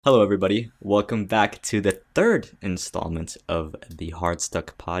Hello, everybody. Welcome back to the third installment of the Hard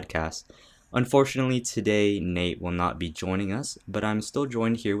Stuck podcast. Unfortunately, today Nate will not be joining us, but I'm still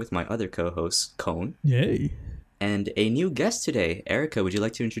joined here with my other co-host, Cone, Yay. and a new guest today. Erica, would you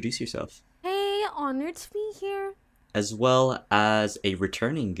like to introduce yourself? Hey, honored to be here. As well as a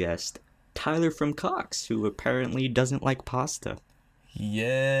returning guest, Tyler from Cox, who apparently doesn't like pasta.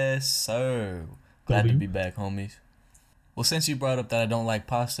 Yes, sir. Glad to W. be back, homies. Well, since you brought up that I don't like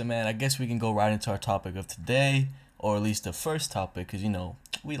pasta, man, I guess we can go right into our topic of today, or at least the first topic, because,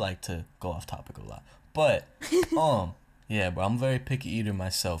 we like to go off topic a lot. But, yeah, bro, I'm a very picky eater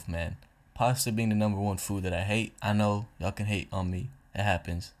myself, man. Pasta being the number one food that I hate. I know y'all can hate on me. It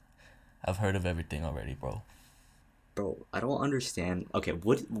happens. I've heard of everything already, bro. Bro, I don't understand. Okay,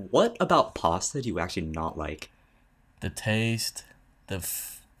 what about pasta do you actually not like? The taste, the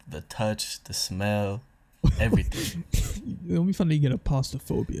touch, the smell, everything. It'll be fun to get a pasta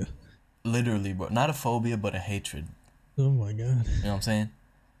phobia. Literally, bro. Not a phobia, but a hatred. Oh my god. You know what I'm saying?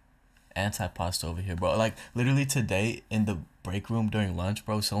 Anti-pasta over here, bro. Like, literally today in the break room during lunch,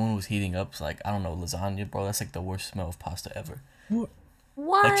 bro, someone was heating up, like, I don't know, lasagna, bro. That's like the worst smell of pasta ever. What?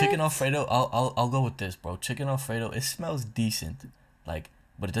 What? Like, chicken Alfredo, I'll go with this, bro. Chicken Alfredo, it smells decent. Like,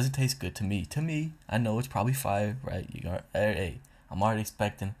 but it doesn't taste good to me. To me, I know it's probably fire, right? Hey, I'm already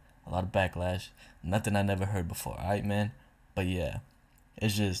expecting a lot of backlash. Nothing I never heard before, alright, man? But yeah,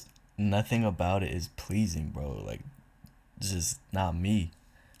 it's just nothing about it is pleasing, bro. Like, it's just not me.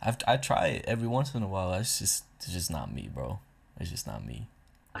 I try it every once in a while. It's just not me, bro. It's just not me.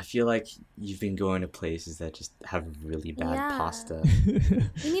 I feel like you've been going to places that just have really bad Yeah. pasta.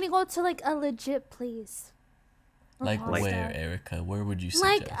 We need to go to like a legit place. for Like pasta. where, Erica? Where would you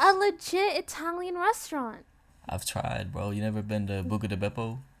suggest? Like a legit Italian restaurant. I've tried, bro. You never been to Buca de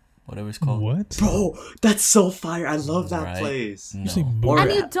Beppo? Whatever it's called. What? Bro, that's so fire. I love that Right? place. You say No. boo- Or-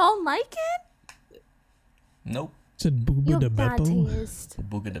 And you don't like it? Nope. said You booba de have bad beppo? taste.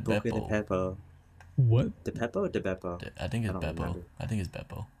 Buca de Buca de Beppo. Beppo. What? De Beppo? De Beppo? I think it's I don't Beppo. remember. I think it's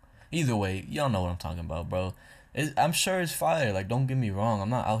Beppo. Either way, y'all know what I'm talking about, bro. I'm sure it's fire. Like, don't get me wrong. I'm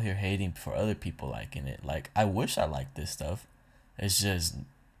not out here hating for other people liking it. Like, I wish I liked this stuff. It's just,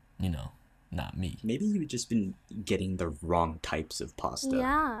 not me. Maybe you've just been getting the wrong types of pasta.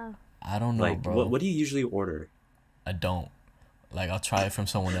 Yeah. I don't know, Like, bro. what do you usually order? I don't. Like, I'll try it from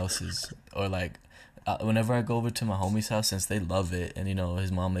someone else's. Or, like, whenever I go over to my homie's house, since they love it, and,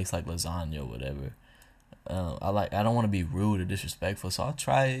 his mom makes, like, lasagna or whatever. I don't want to be rude or disrespectful, so I'll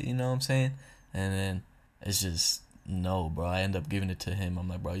try it, you know what I'm saying? And then it's just, no, bro. I end up giving it to him. I'm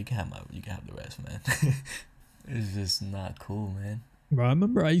like, bro, you can have the rest, man. It's just not cool, man. Bro, I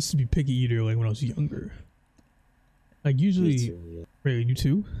remember I used to be picky eater like when I was younger. Like Me usually, too, yeah. wait, you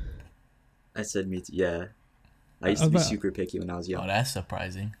too? I said me too, yeah. I used I to be was about- super picky when I was Oh, young. that's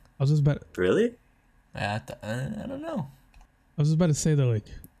surprising. I was just about, Really? I don't know. I was just about to say that like,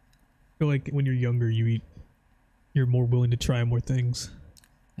 I feel like when you're younger, you're more willing to try more things.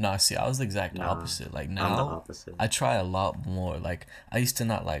 No, see, I was the exact Nah, opposite. Like, I'm the now, opposite. I try a lot more. Like, I used to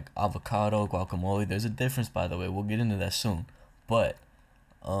not like avocado, guacamole. There's a difference, by the way. We'll get into that soon. But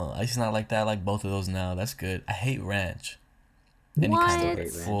I used to not like that. I like both of those now. That's good. I hate ranch. Any kind What?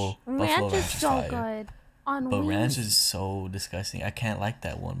 of full buffalo Ranch is so fire. good. On But wings. ranch is so disgusting. I can't like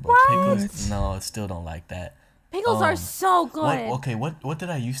that one, bro. What? Pickles, no, I still don't like that. Pickles are so good. What did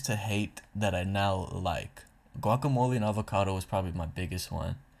I used to hate that I now like? Guacamole and avocado was probably my biggest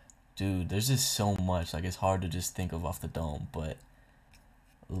one. Dude, there's just so much. Like, it's hard to just think of off the dome, but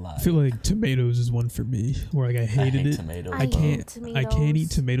I like, feel like tomatoes is one for me where like I I hated hate it. tomatoes. I I hate can't. I can't eat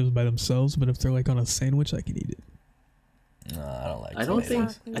tomatoes. tomatoes by themselves, but if they're like on a sandwich, I can eat it. No, I don't like I don't think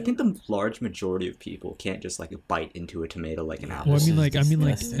Exactly. I think the large majority of people can't just like bite into a tomato like an apple. Well, I This mean, is like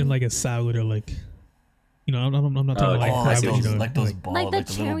disgusting. in like a salad or like, I'm not talking Oh, like okay. oh, grabbing, like those, you know, like those like, ball, Like the like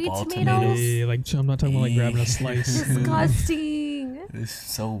the little cherry ball tomatoes? tomatoes. yeah, like I'm not talking about like grabbing a slice. Disgusting. It's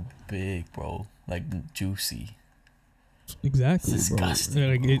so big, bro. Like, juicy. Exactly, It's bro. disgusting, Yeah,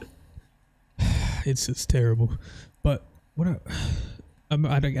 like bro. it's just terrible. But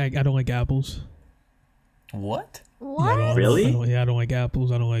I don't like apples. What? What? Yeah, I don't, Really? I don't like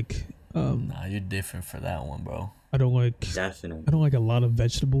apples. I don't like Nah, you're different for that one, bro. I don't like Definitely. I don't like a lot of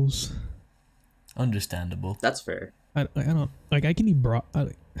vegetables. Understandable. That's fair. I don't like I can eat Ooh,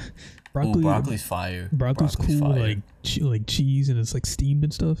 broccoli. broccoli's fire. Broccoli's cool, fire. like cheese and it's like steamed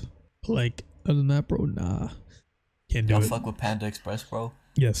and stuff. Like other than that, bro, nah, can't do Y'all it. fuck with Panda Express, bro?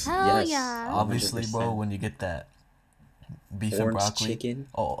 Yes, Hell Yes. yeah. Obviously, bro, 100%. when you get that beef and Orange broccoli. chicken.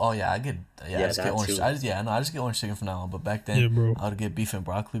 Oh yeah, I just get that orange. too. I just get orange chicken from now on. But back then, Yeah, bro. I would get beef and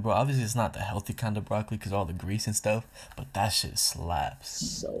broccoli, bro. Obviously, it's not the healthy kind of broccoli because all the grease and stuff. But that shit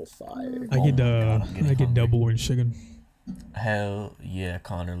slaps. So fire. I Oh get my God, I'm getting I get hungry. double orange chicken, Hell yeah,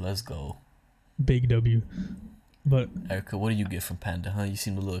 Connor, let's go. big W. But Erica, what do you get from Panda? Huh? You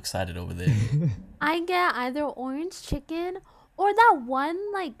seem a little excited over there. I get either orange chicken or that one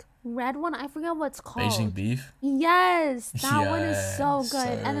like red one. I forget what's called. Beijing beef. Yes, that one is so Yes,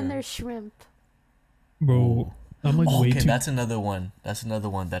 good. And then sir. there's shrimp. bro, Ooh. I'm like way Okay, too. that's another one. That's another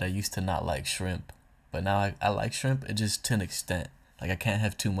one that I used to not like shrimp, but now I like shrimp. It just to an extent. Like I can't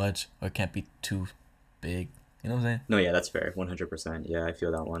have too much or it can't be too big. You know what I'm saying? No, yeah, that's fair. 100%. Yeah, I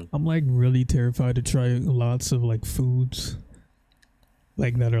feel that one. I'm like really terrified to try lots of like foods,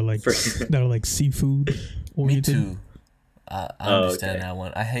 like that are like seafood Me oriented. too. I Oh, understand okay. that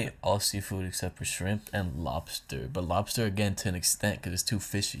one. I hate all seafood except for shrimp and lobster. But lobster again to an extent because it's too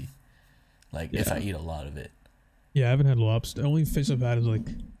fishy. Like if Yeah. I eat a lot of it. Yeah, I haven't had lobster. The only fish I've had is like,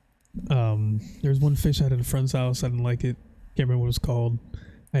 there's one fish I had at a friend's house. I didn't like it. Can't remember what it was called.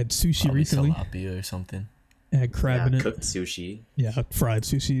 I had sushi Probably recently. tilapia or something. I had crab in Yeah, it. cooked sushi. Yeah, fried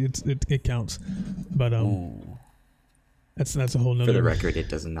sushi. It counts. But Ooh. that's a whole nother. For the record, it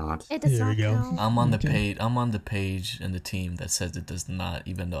does not. It does There we not go. count. I'm on the Okay. page. I'm on the page and the team that says it does not,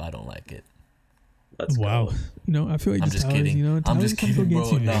 even though I don't like it. Let's Wow. go. You know, I feel like I'm these just towers, kidding. you know, I'm towers just come kidding, against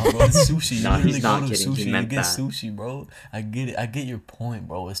bro. you, man. No, bro, it's sushi. Nah, You he's literally not go to kidding. He sushi to meant get that. sushi, bro. I get it. I get your point,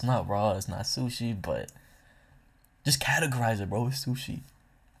 bro. It's not raw. It's not sushi, but just categorize it, bro. It's sushi.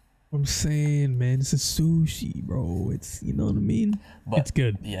 I'm saying, man, this is sushi, bro. It's, you know what I mean? But It's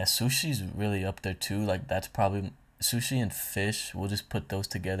good. yeah, sushi's really up there too. Like that's probably sushi and fish. We'll just put those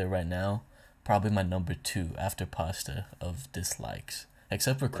together right now. Probably my number 2 after pasta of dislikes.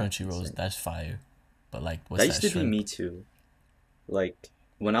 Except for crunchy rolls, insane. that's fire. But like, what's That used to be shrimp? me too. Like,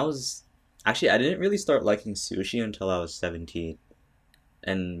 when I was... Actually, I didn't really start liking sushi until I was 17.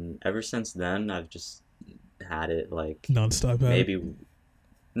 And ever since then, I've just had it, like, Nonstop. maybe...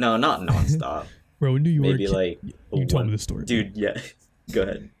 No, not nonstop. Bro, in New York, Maybe, like... you told me one- this story. Dude, yeah. Go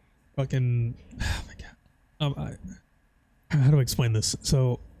ahead. Fucking, oh my god. How do I explain this?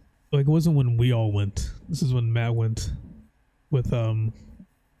 So, like, it wasn't when we all went. This is when Matt went with,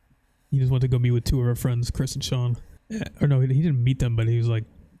 he just went to go meet with 2 of our friends, Chris and Sean. Or no, he didn't meet them, but he was like,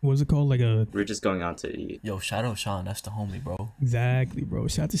 what was it called? Like a, We're just going out to eat. Yo, shout out Sean. That's the homie, bro. exactly, bro.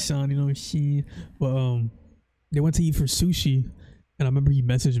 Shout out to Sean, you know, she, well, they went to eat for sushi, and I remember he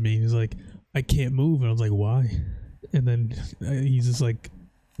messaged me. He was like, I can't move. And I was like, why? And then he's just like,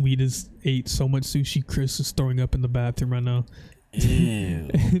 we just ate so much sushi. Chris is throwing up in the bathroom right now. Ew.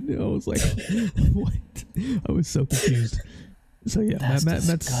 And I was like, what? I was so confused. So yeah, That's Matt's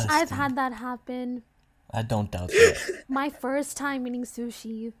disgusting. I've had that happen. I don't doubt that. My first time eating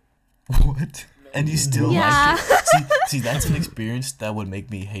sushi. What? And you still Yeah. like it? See, that's an experience that would make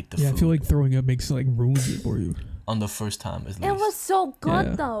me hate the yeah. food. I feel like throwing up makes like ruins it for you. on the first time at least. It was so good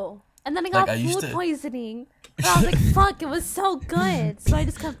Yeah. though. And then I Like, got I used food to- poisoning. But I was like, fuck, it was so good. So I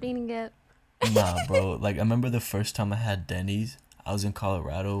just kept eating it. Nah, bro. Like I remember the first time I had Denny's. I was in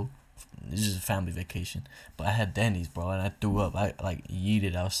Colorado. This is a family vacation, but I had Denny's, bro, and I threw up. I like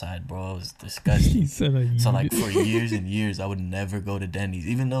yeeted outside, bro. It was disgusting. He said, So like for years and years, I would never go to Denny's,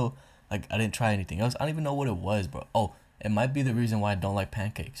 even though like I didn't try anything else. I don't even know what it was, bro. Oh, it might be the reason why I don't like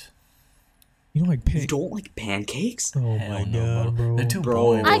pancakes. you don't like You pig. don't like pancakes? Oh Hell my no, god, bro. They're too Bro.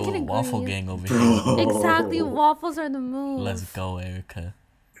 boring, I bro. can agree. Waffle gang over here. Bro. Exactly. Waffles are the move. Let's go, Erica.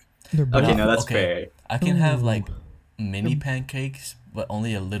 They're Okay, bad. no, that's Okay. fair. I can have like Ooh. mini pancakes, but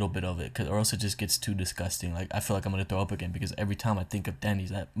only a little bit of it, or else it just gets too disgusting. Like I feel like I'm gonna throw up again because every time I think of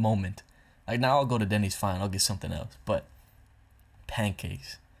Denny's, that moment, like now I'll go to Denny's, fine, I'll get something else, but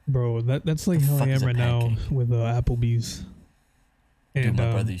pancakes. Bro, that's like The how fuck I is am a right now pancake? with Applebee's. Dude, And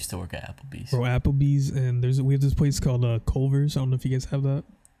my brother used to work at Applebee's. bro, Applebee's, and we have this place called Culver's. I don't know if you guys have that.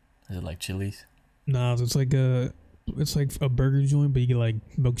 Is it like Chili's? Nah, it's like a burger joint, but you get like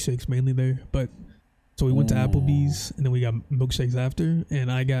milkshakes mainly there. But so we went to Ooh. Applebee's, and then we got milkshakes after,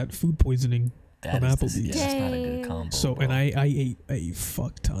 and I got food poisoning. That From is Applebee's. yeah, that's not a good Dang. combo. So bro. and I ate a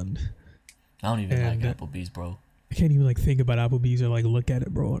fuck ton. I don't even and, like Applebee's, bro. I can't even like think about Applebee's or like look at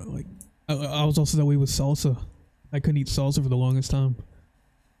it, bro. Like I was also that way with salsa. I couldn't eat salsa for the longest time.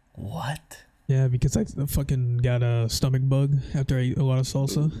 What? Yeah, because I fucking got a stomach bug after I ate a lot of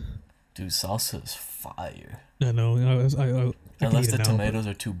salsa. Dude, salsa is fire. I know. I can Unless eat the it now, but- tomatoes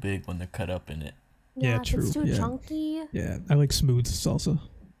are too big when they're cut up in it. Yeah, if it's true, too yeah. chunky. Yeah, I like smooth salsa.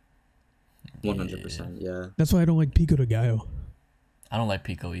 100%, yeah. That's why I don't like pico de gallo. I don't like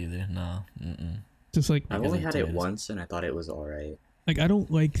pico either. Nah. Mm-mm. Just like I've Because only it had it is. once, and I thought it was alright. I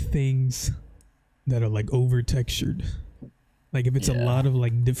don't like things that are like over textured. Like if it's a Yeah. lot of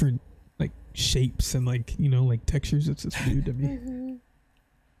like different like shapes and like like textures, it's just weird to me.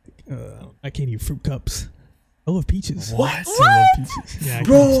 I can't eat fruit cups. I love peaches. What? I love peaches. Yeah, I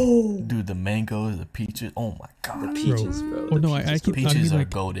can't- Dude, the mangoes, the peaches. Oh my The god. peaches, bro. Oh The no, I peaches can. go- I Peaches mean are like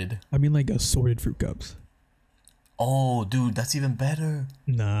goated. assorted fruit cups. Oh, dude, that's even better.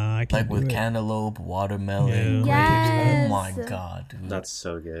 Nah, I can't Like with do it. cantaloupe, watermelon, Yeah, I grapes. can't Oh do my it. god, dude. That's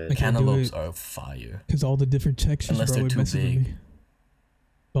so I good. can't do Cantaloupes it. are fire. Because all the different textures, Unless bro, they're it too messes with big. me.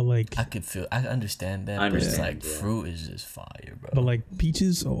 But like, I understand that, I but it's understand, like yeah. fruit is just fire, bro. but like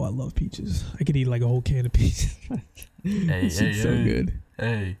peaches. Oh, I love peaches. I could eat like a whole can of peaches. hey, This shit's so hey, good.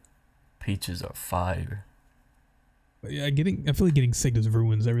 hey, peaches are fire. But yeah, I feel like getting sick just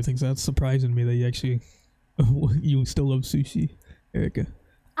ruins everything. So that's surprising me that you actually, you still love sushi, Erica.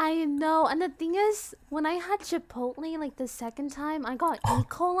 I know, and the thing is, when I had Chipotle like the second time, I got E.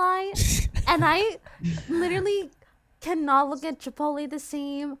 coli, and I literally cannot look at Chipotle the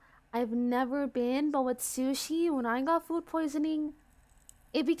same. I've never been, but with sushi, when I got food poisoning,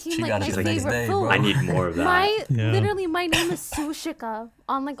 it became She like got my it the next favorite day, food. bro. I need more of that. Yeah. Literally, my name is Sushika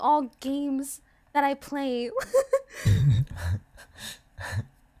on like all games that I play.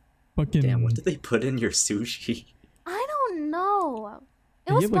 Fucking. Damn, what did they put in your sushi? I don't know. It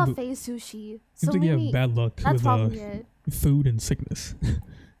You was have, like, buffet sushi, so Seems like you maybe have bad luck that's with probably it. food and sickness.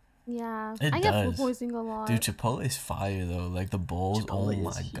 Yeah, It I get food does. poisoning a lot. Dude, Chipotle is fire though. Like the bowls. Chipotle Oh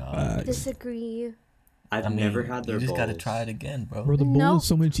is my huge. god. Disagree. I've I mean, never had their you just gotta bowls. try it again, bro. Bro, the bowl No. is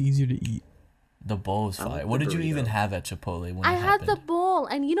so much easier to eat. The bowl's I like fire. the What did you even burrito. have at Chipotle when I it had the happened? bowl,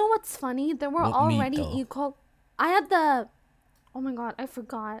 and you know what's funny? There were What meat, already though? equal. I had the. Oh my god, I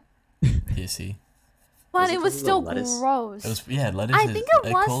forgot. You see, But Was it it 'cause was of the still lettuce? gross. it was lettuce. I is, think it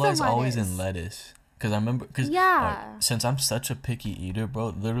E. was coli's the always lettuce. in lettuce. Cause I remember, Yeah. since I'm such a picky eater, bro.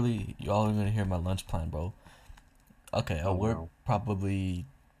 Literally, y'all are gonna hear my lunch plan, bro. Okay, I Oh, work wow. probably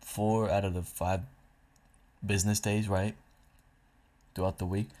 4 out of the 5 business days, right? Throughout the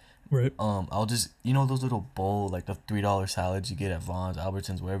week. Right. I'll just those little bowl like the $3 salads you get at Vaughn's,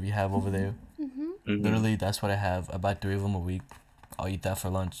 Albertsons, wherever you have over there. Mhm. Literally, that's what I have. I buy 3 of them a week. I'll eat that for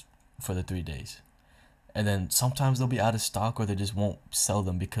lunch for the 3 days. And then sometimes they'll be out of stock or they just won't sell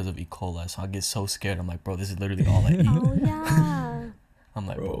them because of E. coli. So I get so scared. I'm like, bro, this is literally all I eat. Oh yeah. I'm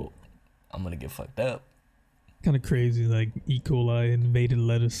like, bro, Bro. I'm gonna get fucked up. Kind of crazy, like E. coli invaded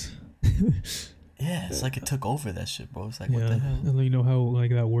lettuce. Yeah, it's like it took over that shit, bro. It's like, Yeah, what the hell? and you know how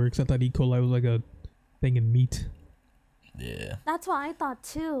like that works. I thought E. coli was like a thing in meat. Yeah. That's what I thought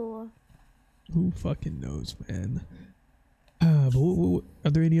too. Who fucking knows, man? But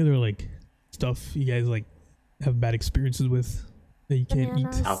are there any other like stuff you guys like have bad experiences with that you can't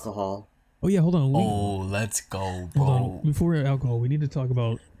Bananas. eat? Alcohol. Oh yeah, hold on. Oh, let's go, Hold bro. on. Before alcohol, we need to talk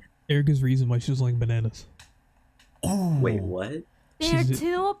about Erica's reason why she doesn't like bananas. Ooh. Wait, what? They're She's-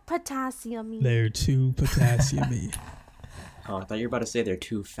 too potassium-y. They're too potassium-y. Oh, I thought you were about to say they're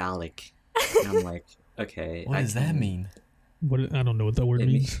too phallic. And I'm like, okay. What I does that can- mean? What I don't know what that word It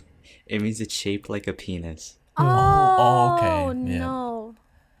means. It means it's shaped like a penis. Oh, okay, yeah. no.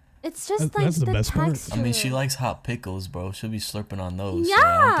 It's just That- like that's the the best part. texture. I mean, she likes hot pickles, bro. She'll be slurping on those. Yeah, so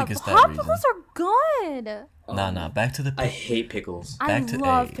I don't think it's that hot reason. pickles are good. Nah. Back to the. I hate pickles. I Back to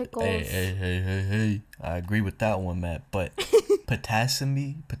love hey, pickles. Hey. I agree with that one, Matt. But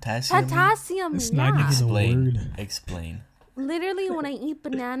potassium. Potassium, It's not yeah. even a word. Explain. Literally, when I eat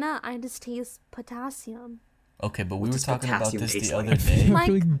banana, I just taste potassium. Okay, but we What were does talking about potassium this taste the like? other day. I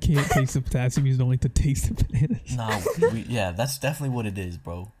feel like you can't taste the potassium. You just don't like to taste the bananas. Nah, yeah, that's definitely what it is,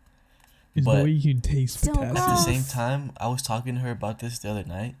 bro. There's but- no way you can taste Still potassium. At the gross. same time, I was talking to her about this the other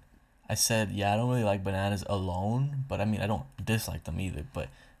night. I said, yeah, I don't really like bananas alone, but I mean, I don't dislike them either. But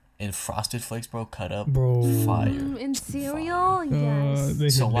in Frosted Flakes, bro, cut up, Bro. fire. In cereal, yes. They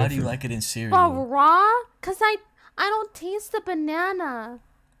So hit why do you different. like it in But cereal? raw? Because I don't taste the banana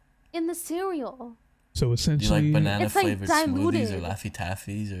in the cereal. So Do you essentially, like banana It's, like, flavored smoothies or diluted. Laffy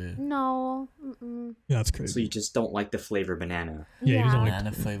Taffies or No. Mm-mm. yeah, that's So crazy. you just don't like the flavor banana. Yeah, you just don't like-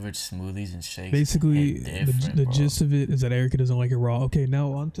 banana flavored smoothies and shakes? Basically, hit the different, bro. gist of it is that Erica doesn't like it raw. Okay,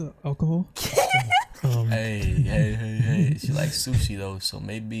 now on to alcohol. Hey. She likes sushi though, so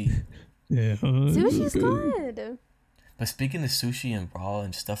maybe. Yeah. Sushi's okay. good. But speaking of sushi and raw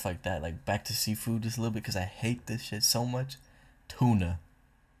and stuff like that, like back to seafood just a little bit because I hate this shit so much. Tuna.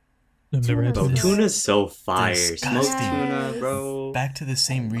 I've never had Tuna's Bro, tuna. good. tuna's so fire. Disgusting. Smoked tuna, Yes. bro. Back to the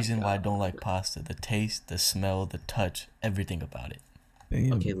same my reason why I God. don't like pasta. The taste, the smell, the touch, everything about it.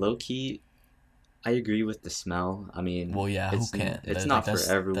 Damn. Okay, low key, I agree with the smell. I mean, Well, yeah, who it's, can't? It's That- not that's-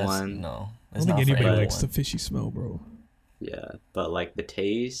 for everyone. No. I It's don't not think for anybody likes the everyone. fishy smell, bro. Yeah, but like the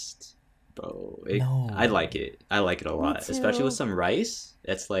taste, bro, No. I like it. I like it a Me lot, especially with too. some rice.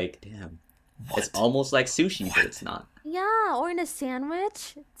 It's like, damn, it's What? almost like sushi, but it's not. Yeah, or in a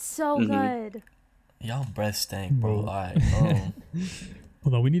sandwich. It's so Mhm. good. Y'all breath stank, bro. Bro. Alright.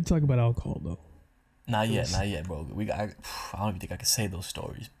 Hold on, we need to talk about alcohol though. Not yet, bro. I don't even think I can say those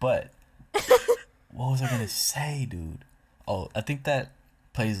stories. But what was I gonna say, dude? Oh, I think that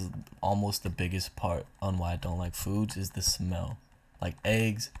plays almost the biggest part on why I don't like foods is the smell. Like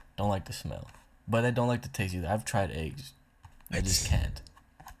eggs, don't like the smell, but I don't like the taste either. I've tried eggs, I just can't.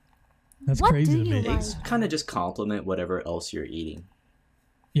 That's What crazy do to you me. like? Eggs kind of just complement whatever else you're eating.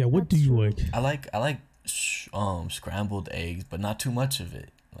 Yeah, what do That's you true. like? I like scrambled eggs, but not too much of it.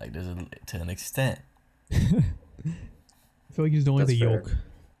 Like to an extent. I feel like you just don't like That's the fair. yolk.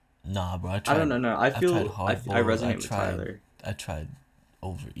 Nah, bro. I don't know. I I tried feel hard I boiled. resonate with Tyler. I tried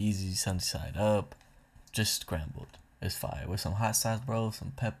over easy, sunny side up, just scrambled. It's fire with some hot sauce, bro.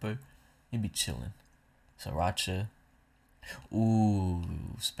 Some pepper. You be chilling. Sriracha. Ooh,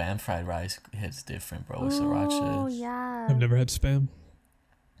 spam fried rice hits different, bro. With Oh sriracha. yeah. I've never had spam.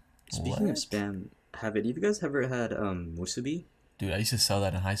 Speaking What? of spam, have any of you guys ever had musubi? Dude, I used to sell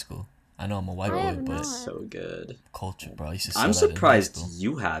that in high school. I know I'm a white I boy, have but not. It's so good. culture, bro. I used to sell I'm that in high surprised school.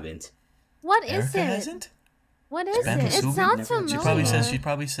 you haven't. What is Erica it? hasn't? What is Spam it? It musubi? sounds Never- familiar. She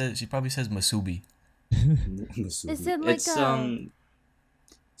probably says masubi. Is it like It's a-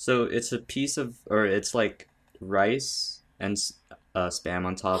 so it's a piece of, or it's like rice and spam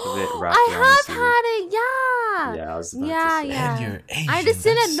on top of it wrapped I around have the had it. Yeah. Yeah, I was about Yeah, to say. yeah. And you're Asian. I just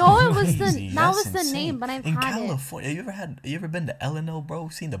didn't That's know so it was the- crazy. that That's was the insane. name, but I've in had it. California, you ever been to Illinois, bro?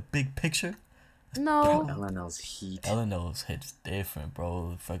 Seen the big picture? No. LNL's heat. Illinois hits different,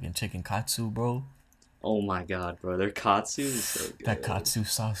 bro. Fucking chicken katsu, bro. Oh my god, bro, their katsu is so good. That katsu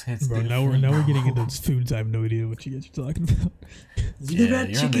sauce hits Bro, different. now we're getting into foods I have no idea what you guys are talking about. You never had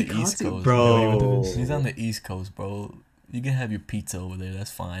you're on the chicken East katsu, Coast, bro. He's on the East Coast, bro. You can have your pizza over there. That's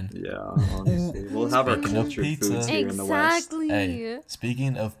fine. Yeah, honestly, we'll have our Speaking of cultured pizza- foods here in the West. Exactly. Hey,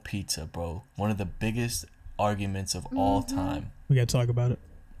 speaking of pizza, bro, one of the biggest arguments of all time. We gotta talk about it.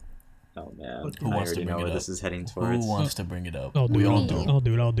 Oh man, Who I wants to already bring know it where up? this is heading Who towards. wants to bring it up? I'll do We it. all I'll do. do it. I'll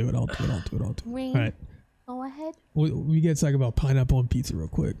do it. I'll do it. I'll do it. All Rain. right. Go ahead. We gotta talk about pineapple on pizza real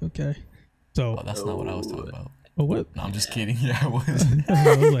quick, okay? So, Oh, that's not what I was talking about. oh what? No, I'm just kidding. Yeah, I was.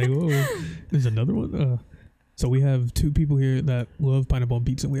 I was like, whoa, there's another one. So we have two people here that love pineapple on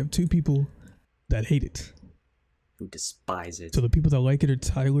pizza. And we have two people that hate it. Who despise it? So the people that like it are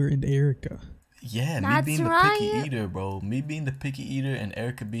Tyler and Erica. Yeah, me That's being the right. picky eater, bro. Me being the picky eater and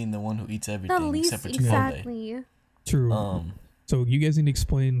Erica being the one who eats The everything least except for Chipotle. exactly. True. So you guys need to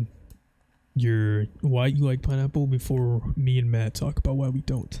explain why you like pineapple before me and Matt talk about why we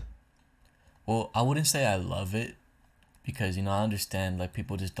don't. Well, I wouldn't say I love it because I understand like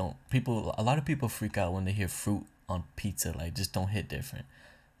a lot of people freak out when they hear fruit on pizza, like just don't hit different.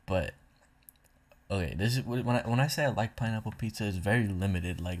 But okay, this is when I say I like pineapple pizza, it's very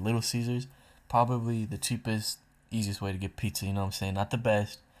limited. Like Little Caesars, probably the cheapest, easiest way to get pizza, you know what I'm saying? Not the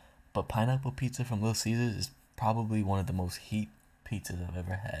best, but pineapple pizza from Little Caesars is probably one of the most heat pizzas I've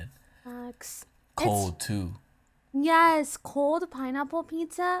ever had. Facts. Cold too. Yes, cold pineapple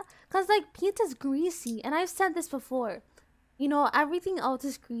pizza. Cause like pizza's greasy, and I've said this before. Everything else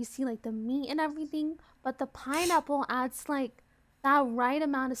is greasy, like the meat and everything, but the pineapple adds like that right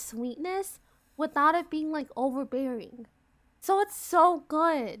amount of sweetness without it being like overbearing. So it's so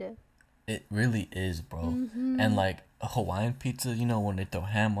good. It really is, bro. Mm-hmm. And like a Hawaiian pizza, when they throw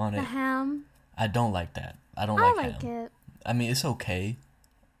ham on The it, ham, I don't like that. I don't I like like ham. it. I mean, it's okay,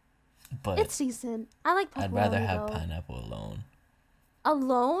 but It's decent. I like pepperoni I'd rather have though. pineapple alone,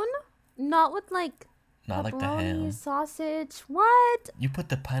 Alone, not with like not like the pepperoni, ham. sausage. What? You put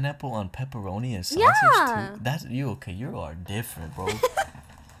the pineapple on pepperoni and sausage Yeah. too. That's you okay? You are different, bro.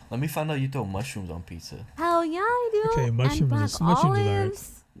 Let me find out you throw mushrooms on pizza. Hell yeah, I do. Okay, And mushrooms black is- mushrooms is alright.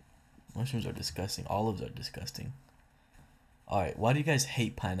 olives. Mushrooms are disgusting. Olives are disgusting. All right, why do you guys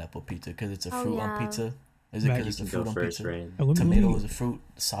hate pineapple pizza? Because it's a Oh, fruit yeah. on pizza? Is it Matt, because You it's a can fruit go on first, pizza? Rain. Tomato is a fruit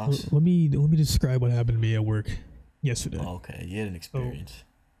sauce. let me describe what happened to me at work yesterday. Oh, okay, you had an experience.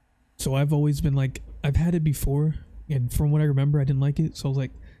 So I've always been like, I've had it before, and from what I remember, I didn't like it. So I was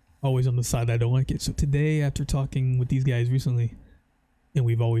like, always on the side I don't like it. So today, after talking with these guys recently, and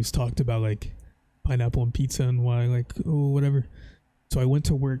we've always talked about like pineapple and pizza and why whatever. So I went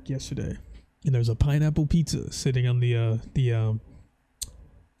to work yesterday, and there's a pineapple pizza sitting on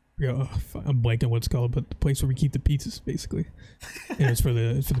I'm blanking what it's called, but the place where we keep the pizzas basically. And it's for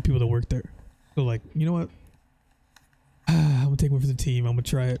the people that work there. So like, you know what? I'm gonna take one for the team. I'm gonna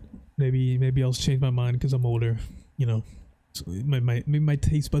try it. maybe I'll change my mind because I'm older. You know, so maybe my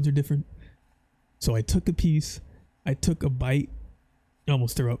taste buds are different. So I took a piece. I took a bite. I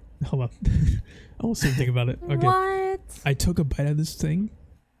almost threw up. Hold on. I almost didn't think about it. Okay. What? I took a bite of this thing,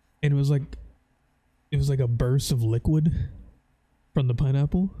 and it was like a burst of liquid from the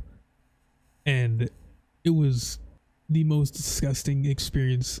pineapple, and it was the most disgusting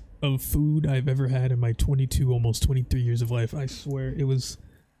experience of food I've ever had in my 22, almost 23 years of life. I swear it was.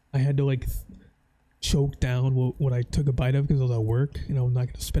 I had to like choke down what I took a bite of because I was at work, and I'm not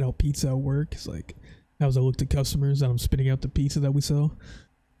gonna spit out pizza at work. It's like as I looked at customers that I'm spitting out the pizza that we sell.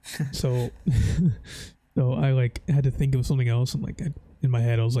 So, so I like had to think of something else, and like in my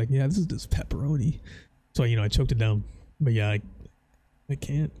head I was like, yeah, this is just pepperoni. So I choked it down. But yeah, I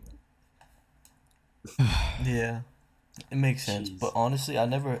can't. Yeah, it makes sense. Jeez. But honestly,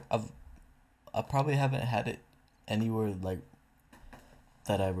 I probably haven't had it anywhere like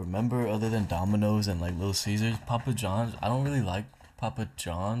that I remember other than Domino's and like Little Caesars. Papa John's, I don't really like Papa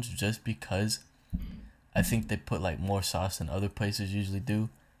John's just because I think they put like more sauce than other places usually do.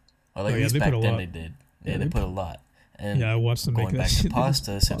 Or like Oh, at yeah, least they back put a then lot. they did. Yeah, Yeah, they they put a lot. And Yeah, I watched them make going that back to shit.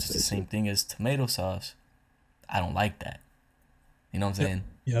 pasta, since it's the Pasta same shit. thing as tomato sauce, I don't like that. You know what I'm Yep. saying?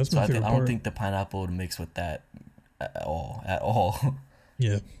 Yeah, that's So my I favorite don't part. think the pineapple would mix with that at all. At all.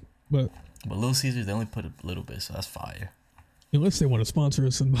 Yeah, but But Little Caesars, they only put a little bit, so that's fire. unless they want to sponsor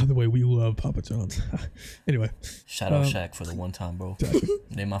us, and by the way, we love Papa John's. Anyway, Shout out Um, Shaq for the one time, bro. exactly.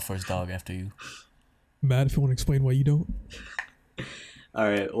 Name my first dog after you. Matt, if you want to explain why you don't. All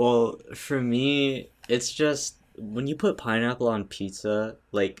right. Well, for me, it's just when you put pineapple on pizza,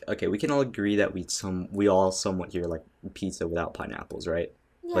 like, okay, we can all agree that we all somewhat here like pizza without pineapples, right?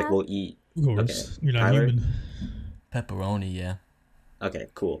 Like Yeah. we'll eat. Of course, Okay. you're not Tyler? human. Pepperoni, yeah. Okay,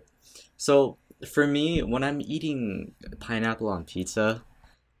 cool. So for me, when I'm eating pineapple on pizza,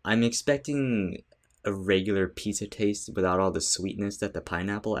 I'm expecting a regular pizza taste without all the sweetness that the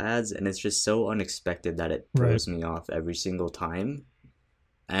pineapple adds, and it's just so unexpected that it Right. throws me off every single time.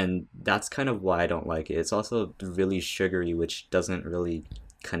 And that's kind of why I don't like it. It's also really sugary, which doesn't really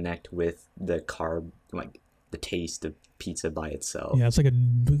connect with the carb, like the taste of pizza by itself. Yeah, it's like a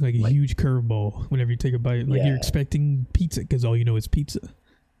Like- huge curveball whenever you take a bite. Like you're Yeah. expecting pizza because all you know is pizza. And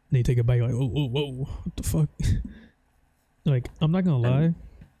then you take a bite, you're like, whoa, whoa, whoa, what the fuck? Like, I'm not gonna lie.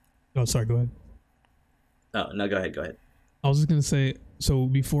 Oh, sorry, go ahead. Oh, no, go ahead, go ahead. I was just gonna say, so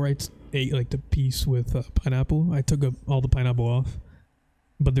before I ate like the piece with pineapple, I took all the pineapple off,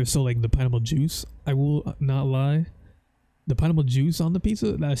 but there's still like the pineapple juice. I will not lie, the pineapple juice on the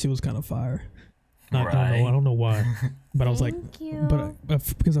pizza, that shit was kind of fire. I don't know why, but I was like, Thank you. but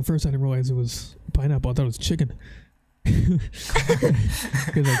because at first I didn't realize it was pineapple. I thought it was chicken.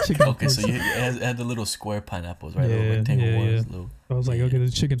 Because like chicken. Okay, so it had the little square pineapples, right? Little rectangle ones. Little, I was like, yeah. okay,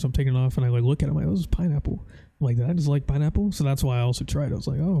 there's chicken, so I'm taking it off, and I like look at it, I'm like, oh, this is pineapple. I'm like, I just like pineapple, so that's why I also tried. I was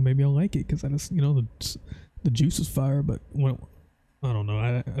like, oh, maybe I'll like it because I just, the juice is fire, but I don't know.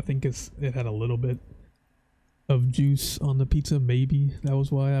 I think it had a little bit of juice on the pizza. Maybe that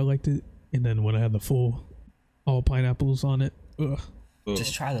was why I liked it. And then when I had the full, all pineapples on it, ugh.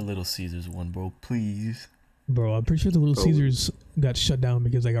 Just try the Little Caesars one, bro, please. Bro, I'm pretty sure the Little Bro. Caesars got shut down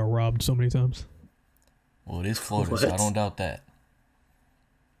because they got robbed so many times. Well, it is Florida, so I What? don't doubt that.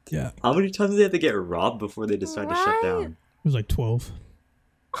 Yeah, How many times did they have to get robbed before they decide to shut Right? down? it was like 12.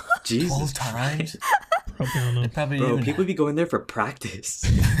 12 Jesus times? Probably, I don't know. They probably Bro, even... people be going there for practice.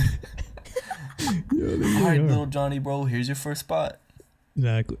 Alright, little Johnny, bro, here's your first spot.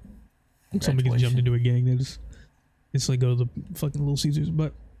 Exactly. If somebody gets jumped Congratulations. into a gang, they just like go to the fucking Little Caesars.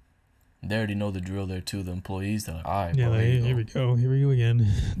 But They already know the drill there, too. The employees, they're like, alright, yeah, bro, here we go again.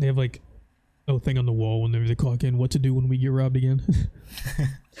 They have like a thing on the wall whenever they clock in, what to do when we get robbed again.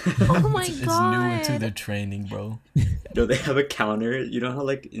 Oh my It's god. new into their training, bro. No, they have a counter. You know how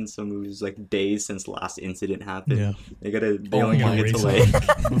like in some movies, like days since last incident happened. Yeah, They Oh only my get to race.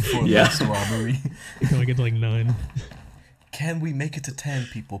 like. Before Yeah. this robbery. they can only get to like 9. Can we make it to 10,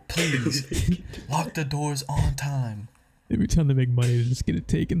 people? Please. Lock the doors on time. Every time they make money, they just get it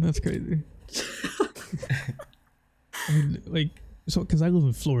taken. That's crazy. I mean, like, so because I live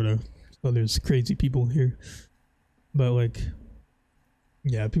in Florida, so there's crazy people here. But like,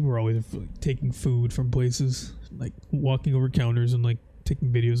 yeah, people are always like, taking food from places, like walking over counters and like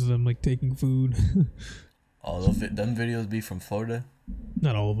taking videos of them like taking food. All of it. Them videos be from Florida.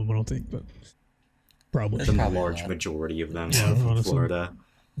 Not all of them, I don't think, but probably. That's The probably a large lot. majority of them Yeah, are from honestly. Florida.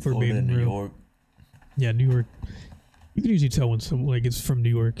 For Florida being and New real. York. Yeah, New York. You can usually tell when some like it's from New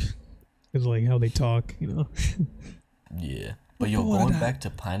York, because like how they talk, Yeah. But yo, Florida. going back to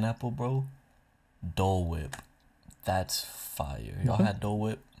pineapple, bro. Dole Whip. That's fire. Y'all Okay. had Dole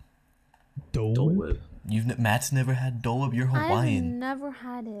Whip? Dole Dole Whip? Whip. Matt's never had Dole Whip. You're I've Hawaiian. never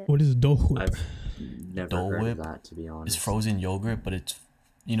had it. What is Dole Whip? I've never Dole heard Whip of that, to be honest. It's frozen yogurt, but it's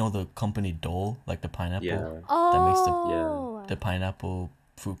the company Dole, like the pineapple, Yeah. makes Oh. the pineapple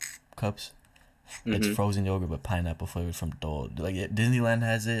fruit cups. It's Mhm. frozen yogurt but pineapple flavored from Dole. Like Disneyland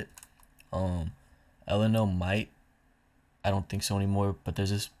has it. Eleanor might. I don't think so anymore. But there's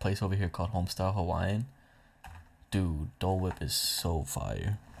this place over here called Homestyle Hawaiian. Dude, Dole Whip is so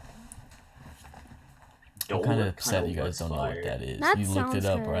fire. I'm Dole kind of Whip upset kinda you guys looks don't know what fire. that is. That You looked it sounds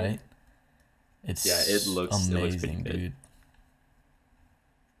up, good. right? It's Yeah, it looks pretty amazing, good. dude.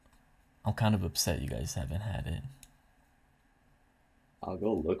 I'm kind of upset you guys haven't had it. I'll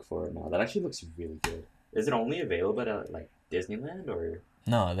go look for it now. That actually looks really good. Is it only available at like Disneyland, or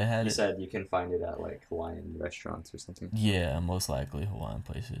No, they had you it. said you can find it at like Hawaiian restaurants or something? Yeah, most likely Hawaiian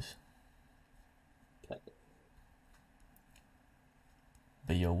places. Okay.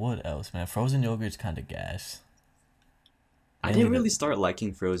 But yo, what else, man? Frozen yogurt's kind of gas. I Mainly didn't the- really start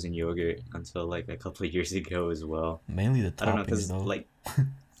liking frozen yogurt until like a couple of years ago as well. Mainly the I don't know, toppings, because though. like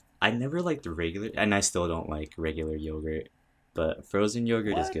I never liked regular, and I still don't like regular yogurt, but frozen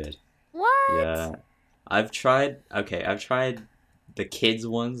yogurt is What? good. What? Yeah, I've tried. Okay, I've tried the kids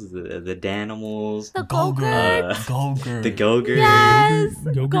ones, the Danimals, The Go-Gurt. Go-Gurt? Go-Gurt. the Go-Gurt. Yes!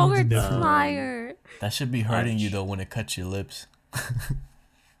 Yogurt is Go-Gurt's different. fire. That should be hurting you Ouch. though when it cuts your lips.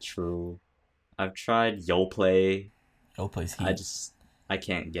 True. I've tried Yoplait. Yo, place heat. I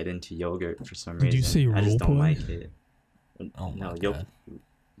can't get into yogurt for some Did you reason. say I just don't Roleplay? like it. Oh my No, God.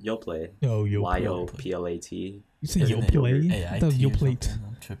 Yoplait. Oh, Yoplait. You say Isn't Yo it Play? yogurt? I thought it was AIT Yo or Plate. something?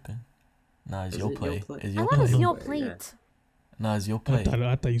 I'm tripping. Nah, it's Is Yo it Play. Yoplait? It's I Yo thought it was Play. your Yeah. plate. Nah, it's Yo I Play.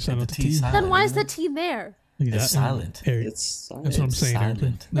 thought you sounded the the T T. silent. Then why is isn't the it? tea there? Exactly. silent. Eric, It's that's what I'm It's saying, Eric.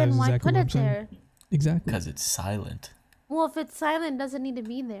 silent. That is Then why exactly put what I'm it saying. there? Exactly. Because it's silent. Well, if it's silent, it doesn't need to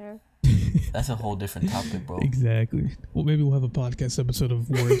be there. That's a whole different topic, bro. Exactly. Well, maybe we'll have a podcast episode of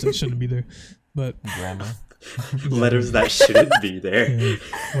words that shouldn't be there. But Grammar. letters that shouldn't be there. yeah.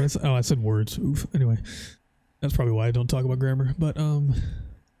 I said words. Oof. Anyway, that's probably why I don't talk about grammar. But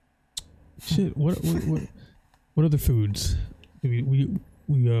shit. What other foods? We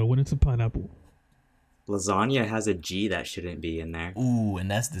went into pineapple. Lasagna has a G that shouldn't be in there. Ooh, and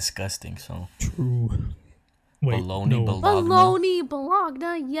that's disgusting. So True. Wait, Bologna, no. Bologna. Bologna,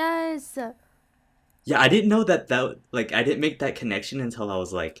 Bologna, yes. Yeah, I didn't know that like I didn't make that connection until I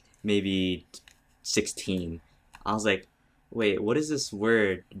was like maybe 16. I was like, wait, what is this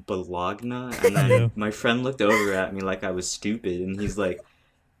word? Bologna? And then Yeah. my friend looked over at me like I was stupid, and he's like,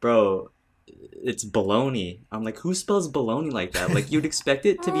 bro, it's bologna. I'm like, who spells bologna like that? Like, you'd expect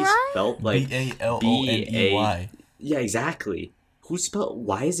it to be Right? spelt like, Baloney. yeah, exactly.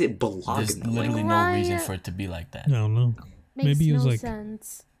 Why is it bologna? There's Like, literally no Right. reason for it to be like that. I don't know. Makes Maybe it no was like-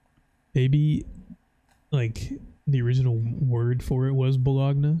 sense. Maybe like the original word for it was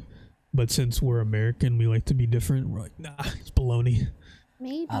bologna, but since we're American, we like to be different. We're like, nah, it's bologna.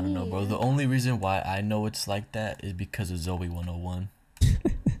 Maybe. I don't know, bro. The only reason why I know it's like that is because of Zoe 101.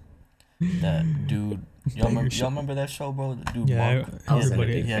 That dude, y'all remember that show, bro? The dude, Yeah, Mark. I wasn't a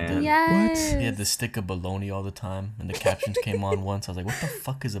everybody. big He had fan. the, Yes. he had the stick of bologna all the time, and the captions came on once. I was like, what the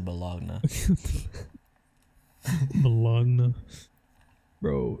fuck is a bologna? Bologna,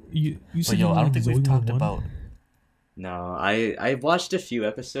 bro. You But said yo, you I don't like think Zoe we've talked 101? about. No, I watched a few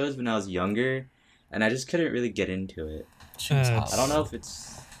episodes when I was younger, and I just couldn't really get into it. She was hot. I don't know if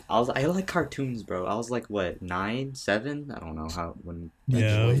I like cartoons, bro. I was like, what, 9, 7? I don't know how when.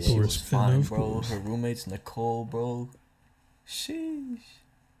 Yeah, when of She course. was fine, Of bro. course. Her roommate's Nicole, bro. Sheesh.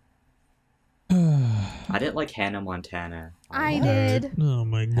 I didn't like Hannah Montana. I don't know. did. Oh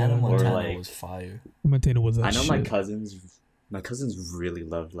my Hannah god. Montana like- was fire. Montana was that I know shit. my cousins really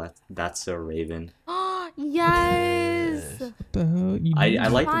love That's So Raven. Yes. Yes. What the hell? You I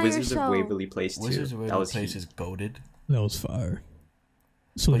did? liked Fire Wizards show. of Waverly Place too. Wizards of That Waverly was Place huge. is goaded. That was fire.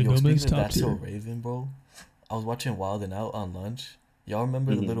 But Selena yo, Gomez, speaking of top That's So tier. Raven, bro, I was watching Wild and Out on lunch. Y'all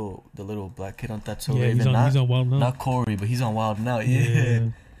remember Mhm. the little black kid on That's So Yeah, Raven? he's not, he's on Wild Now. not Corey, but he's on Wild and Out. Yeah.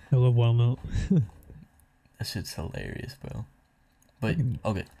 I love Wild Now. That shit's hilarious, bro. But Fucking-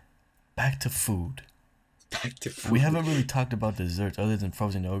 okay, back to food. Back to food. We haven't really talked about desserts other than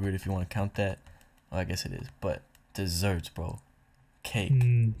frozen yogurt, if you want to count that. Well, I guess it is. But desserts, bro. Cake.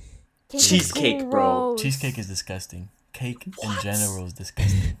 Mm, Cake is Cheesecake, bro. gross. Cheesecake is disgusting. Cake in What? general is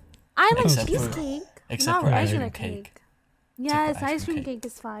disgusting. I like Except for- cheesecake. except not for ice regular cream cake. cake. Yes, ice ice cream cream cake. cake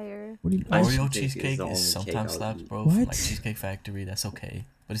is fire. what do you? Ice Oreo cream cake cheesecake is the only is cake sometimes I would slaps, eat. bro. From like What? Cheesecake Factory, that's okay.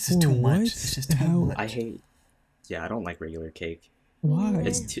 But it's just too What? much. It's just too How- much. I hate. Yeah, I don't like regular cake. Why?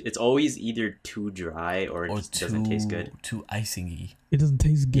 Mm. It's always either too dry or it or just doesn't taste good. too icingy. It doesn't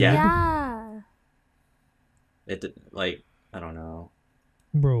taste good. Yeah. Yeah. like I don't know.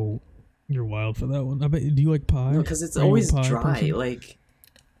 Bro, you're wild for that one. I bet. Do you like pie? No, because it's Are you a always pie dry. person? Like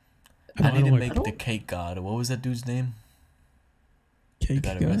I I need to don't make like the cake god. What was that dude's name? The cake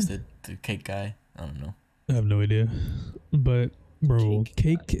got guy. arrested. The cake guy. I don't know. I have no idea. But bro,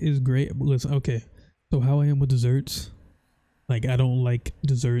 cake is great. Listen, okay. So how I am with desserts, like I don't like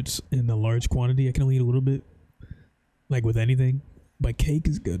desserts in a large quantity. I can only eat a little bit, like with anything. But cake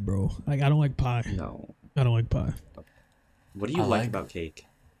is good, bro. Like I don't like pie. no. I don't like pie. What do you I like like- about cake?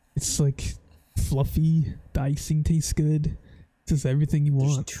 It's like fluffy. The icing tastes good. It's just everything you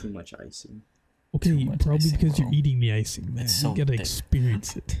There's want. too much icing. Okay, too much probably icing, because bro. you're eating the icing, man. It's You so gotta thick.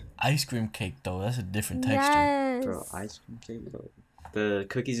 experience it. Ice cream cake though, that's a different texture. Yes. Bro, ice cream cake, bro. The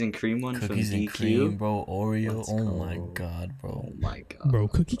cookies and cream one Cookies from and DQ. cream, bro. Oreo. Let's Oh my go. god, Oh bro. my god. Bro,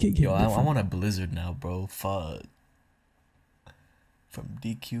 cookie cake Yo, hit I different. want a Blizzard now, bro. Fuck. From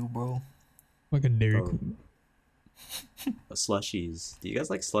DQ, bro. Fucking Dairy Bro. Queen. Slushies. Do you guys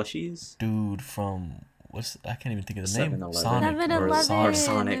like slushies? Dude from I can't even think of the name. 7-Eleven. Sonic. Or Or Sonic.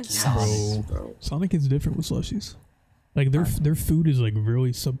 Sonic. Yes, Bro. bro. Sonic is different with slushies. Like their food is like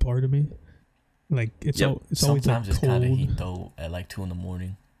really subpar to me. Like it's Yep. it's always like Sometimes it's kind of cold. heat though at like 2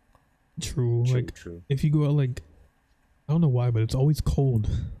 a.m. True. True, Like true. if you go out, like I don't know why, but it's always cold.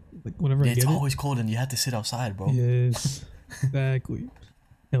 Like whenever I It's get always cold and you have to sit outside, bro. it. Yes. Exactly.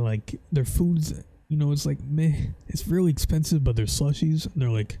 And like their foods, you know, it's like meh. It's really expensive, but they're slushies and they're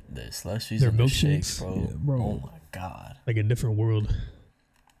like The slushies Their and the shakes, milkshakes? bro. Yeah, bro. Oh my god. a different world.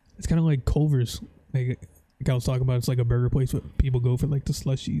 It's kind of like Culver's. Like I was talking about, it's like a burger place, but people go for like the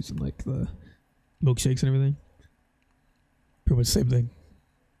slushies and like the milkshakes and everything. Pretty much the same thing.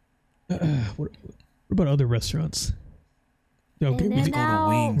 What about other restaurants? Yeah, okay, In we Let's and can- go to out.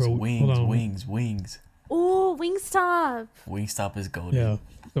 wings, Bro, wings, hold on. wings. Ooh, Wingstop. Wingstop is golden. yeah.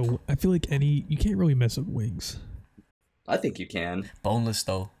 So I feel like you can't really mess up wings. I think you can. Boneless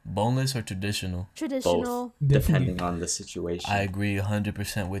though. Boneless or traditional? Traditional. Definitely. Depending on the situation. I agree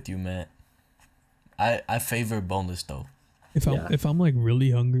 100% with you, Matt. I favor boneless though. Yeah. If I'm like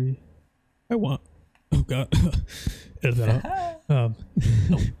really hungry, I want. Oh god, edit that out.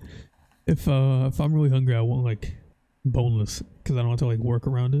 If I'm really hungry, I want like boneless because I don't have to like work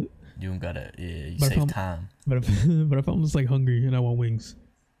around it. You don't gotta, yeah, you But if save I'm- time. But if I'm just like hungry and I want wings,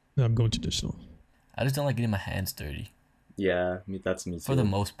 then I'm going traditional. I just don't like getting my hands dirty. Yeah, that's me too. For the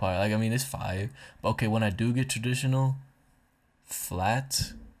most part. Like, I mean, it's fire. But okay, when I do get traditional,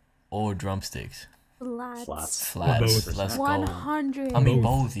 flats or drumsticks? Flats. Flats. both. Let's go. 100. I mean,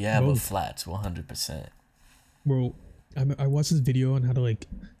 Both. both, yeah, but Both. flats, 100%. Bro, I watched this video on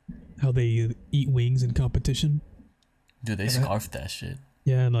how they eat wings in competition. Dude, they And I- scarf that shit.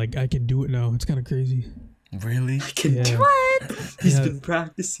 Yeah, and like I can do it now. It's kind of crazy. Really? Can Yeah. What? He's Yeah. been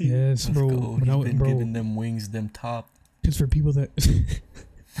practicing. Yes, Let's bro. go. When I He's was- been bro, giving them wings, them top. just for people that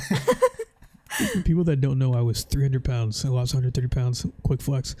people that don't know, I was 300 pounds. I lost 130 pounds. Quick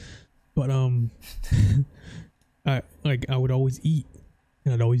flex. But I would always eat,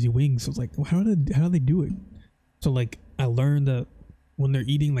 and I'd always eat wings. So it's like, how do they do it? So like I learned that when they're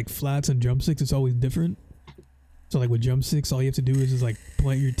eating like flats and drumsticks, it's always different. So like with drumsticks, all you have to do is just like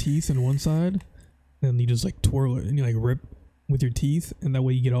plant your teeth in one side, and you just like twirl it, and you like rip with your teeth, and that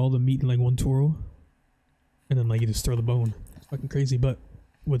way you get all the meat in like one twirl, and then like you just throw the bone. It's fucking crazy. But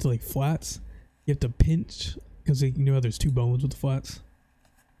with like flats, you have to pinch because you know how there's two bones with the flats.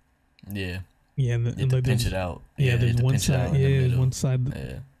 Yeah. Yeah, and, You have and to like pinch there's, it out. yeah, you there's have to one pinch it out side. in the Yeah, there's middle. one side.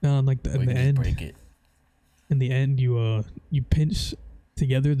 Yeah. No, and like Or in you the can just end, break it. in the end, you pinch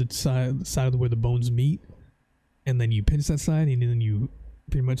together the side where the bones meet, and then you pinch that side, and then you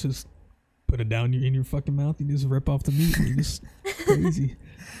pretty much just put it down in your fucking mouth. You just rip off the meat. And it's just crazy.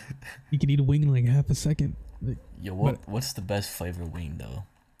 You can eat a wing in like half a second. Like, Yo, But- what's the best flavor wing though?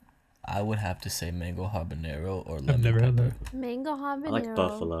 I would have to say mango habanero or lemon I've never had pepper. that. Mango habanero. I like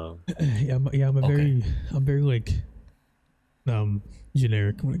buffalo. I'm Okay. very like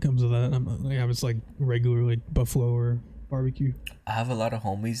generic when it comes to that. I'm just like regular like buffalo or barbecue. I have a lot of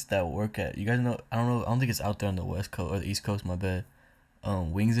homies that work at, you guys know, I don't think it's out there on the West Coast or the East Coast, my bad.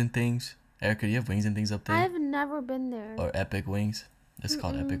 Wings and Things. Erica, do you have Wings and Things up there? I've never been there. Or Epic Wings? It's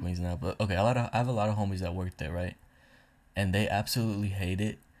called Mm-mm. Epic Wings now. But okay, I have a lot of homies that work there, right? And they absolutely hate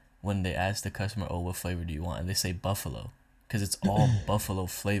it when they ask the customer, "Oh, what flavor do you want?" And they say buffalo, because it's all buffalo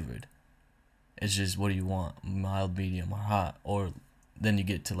flavored. It's just, what do you want? Mild, medium, or hot? Or then you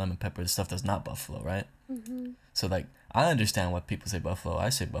get to lemon pepper, the stuff that's not buffalo, right? Mm-hmm. So like, I understand why people say buffalo. I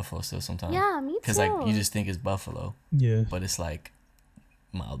say buffalo still sometimes. Yeah, me too. Because like, you just think it's buffalo, Yeah. but it's like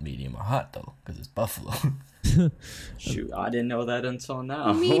mild, medium, or hot though, because it's buffalo. Shoot, I didn't know that until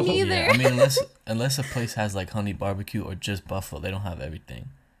now. Me neither. Yeah, I mean, unless a place has like honey barbecue or just buffalo, they don't have everything.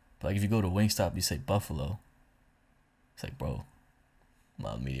 But like if you go to Wingstop, you say buffalo. It's like, bro,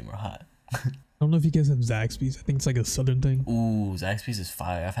 mild, medium, or hot. I don't know if you guys have Zaxby's. I think it's like a southern thing. Ooh, Zaxby's is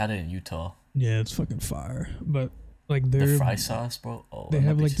fire. I've had it in Utah. Yeah, it's fucking fire. But like The they're fry sauce, bro. Oh, they that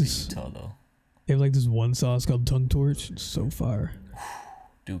have, might be like, just in this- Utah though. they have like this one sauce called Tongue Torch. It's so fire.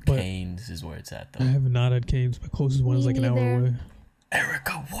 Dude, But- Cane's is where it's at I though. have not had Cane's. My closest one is Me like an hour neither. away.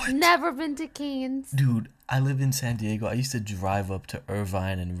 Erica, what? Never been to Canes. Dude, I live in San Diego. I used to drive up to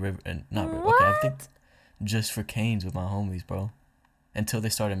Irvine and River and not River. Okay, I think just for Cane's with my homies, bro. Until they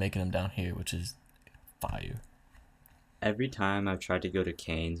started making them down here, which is fire. Every time I've tried to go to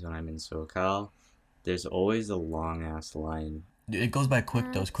Cane's when I'm in SoCal, there's always a long ass line. Dude, it goes by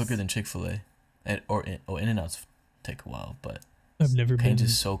quick though. It's quicker Facts. than Chick-fil-A, or In-N-Outs take a while, but I've never been. Cane's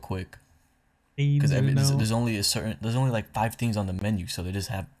is so quick. Cane's Because In-N-Out. there's only like 5 things on the menu, so they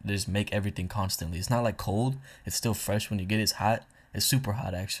just make everything constantly. It's not like cold; it's still fresh when you get it. It's hot. It's super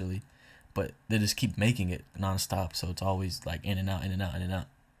hot actually, but they just keep making it nonstop, so it's always like in and out, in and out, in and out.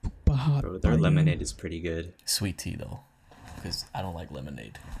 Hot Bro, their fire. lemonade is pretty good. Sweet tea though, because I don't like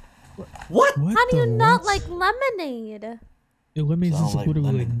lemonade. What? What How do you the not what? like lemonade? Yeah, lemonade So I is don't like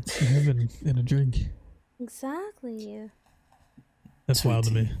literally lemon. heaven in a drink. Exactly. That's Sweet wild to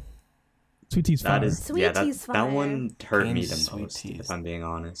tea. me. Sweet tea's fire. That is Sweet yeah. tea's That fire. one hurt me Cane's the sweet most, tea if is- I'm being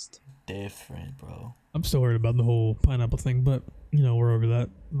honest. Different, bro. I'm still worried about the whole pineapple thing, but you know we're over that.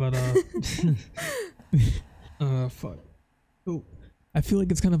 But fuck. Oh, I feel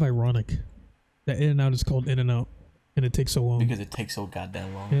like it's kind of ironic that In-N-Out is called In-N-Out, and it takes so long. Because it takes so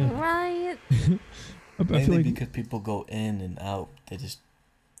goddamn long. Yeah. Right. I feel Mainly like because people go in and out. They just,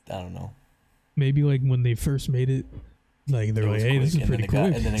 I don't know. maybe like when they first made it, like they're It like, was "Hey, this is quick, pretty and then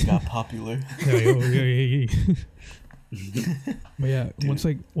quick." and then it got popular. They're like, "Oh, yeah. But yeah, once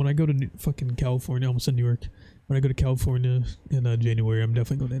when I go to fucking California, almost in New York, when I go to California in January, I'm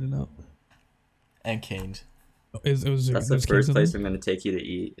definitely going In-N-Out. And Cane's. That's That's the first place I'm gonna take you to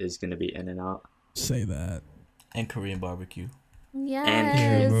eat is gonna be In-N-Out. Say that. And Korean barbecue. Yeah,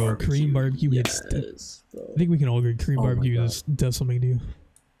 Yes. bro. Korean barbecue hits. Yes, bro. I think we can all agree Korean Oh my barbecue God. does something to you.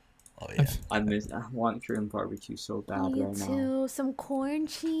 Oh I yeah. f- I want Korean barbecue so bad Me right now. too. Some corn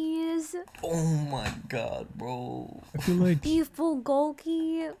cheese, Oh my god, bro. I feel like beef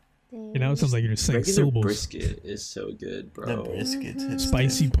bulgogi. you know it sounds like you're just saying Regular syllables. brisket is so good, bro. The briskets. It's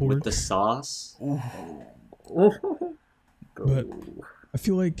Spicy pork. With the sauce. Ooh. But I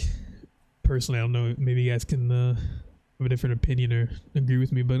feel like personally, I don't know. Maybe you guys can have a different opinion or agree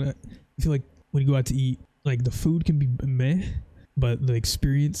with me, but I feel like when you go out to eat, like the food can be meh, but the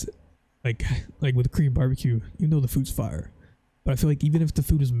experience, like with Korean barbecue, you know the food's fire. But I feel like even if the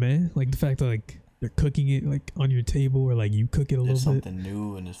food is meh, like the fact that like they're cooking it like on your table or like you cook it a There's little bit, something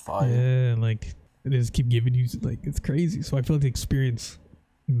new and it's fire. yeah, and like they just keep giving you like it's crazy. So I feel like the experience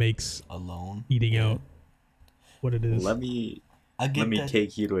makes Alone. eating Yeah. out what it is. Let me I get let me that.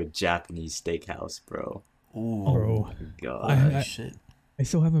 take you to a Japanese steakhouse, bro. Ooh. Bro. Oh my god. I- Shit. I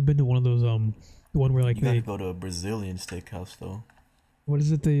still haven't been to one of those the one where like You gotta they go to a Brazilian steakhouse though. what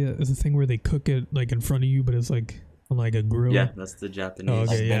is it they is the thing where they cook it like in front of you but it's like on like a grill. Yeah, that's the Japanese. Oh,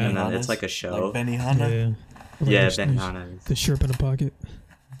 okay, Like yeah. And then it's Benihana's? like a show. Like Benihana. Yeah. yeah, Like Benihana. the shrimp in a pocket.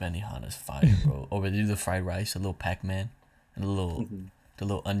 Benihana's fire, bro. Or they do the fried rice, a little Pac-Man, and the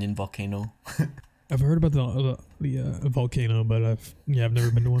little onion volcano. I've heard about the volcano, but I've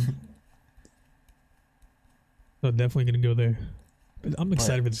never been to one. So definitely gonna go there. But I'm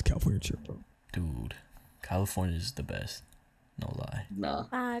excited for this California trip, bro. Dude, California is the best. No lie. Nah,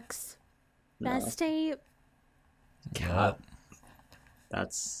 Facts. nah. Best state. Cap.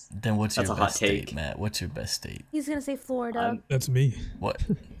 That's Then what's That's your a hot best state, take. Matt? What's your best state? He's gonna say Florida. That's me. What?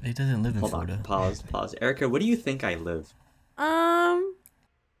 He doesn't live in hold on. Florida. Pause. Erica, where do you think I live?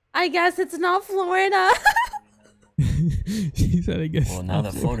 I guess it's not Florida. She said, "I guess." Well, now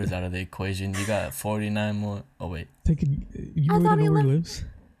that Florida's out of the equation, you got 49 more. Oh wait, you I really thought don't he know where he lived- lives.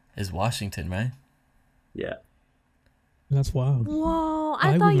 it's Washington, right? Yeah. That's wild. Whoa,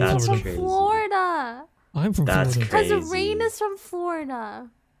 I I thought would you were live from Florida. Florida. I'm from That's Florida. Because Crazy. Rain is from Florida.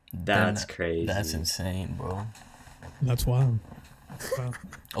 That's Then crazy. That's insane, bro. That's wild. Wow.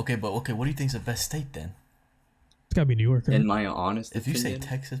 Okay, but what do you think's the best state then? It's gotta be New York. Right? In my honest If you say opinion,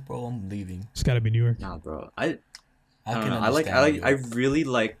 Texas, bro, I'm leaving. It's gotta be New York. nah, bro. I don't can know. understand I New York. really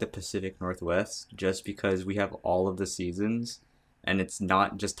like the Pacific Northwest just because we have all of the seasons and it's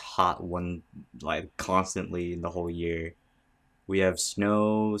not just hot one like constantly in the whole year. We have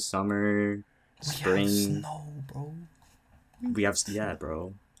snow, summer, We have spring. snow, bro. We have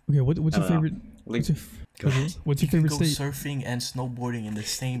bro. Okay, what's your I don't know. favorite? Like, What's your, what's You your can favorite go state? surfing and snowboarding in the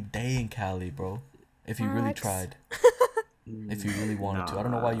same day in Cali, bro. If you really Facts. tried. If you really wanted to. I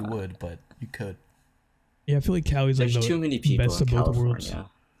don't know why you would, but you could. Yeah, I feel like Cali's like There's the too many people best in of both worlds. California.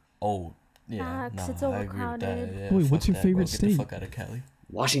 Oh, yeah. Facts, Nah, it's I agree with that. overcrowded. Yeah, Wait, fuck what's your that, favorite bro. Get the state? fuck out of Cali.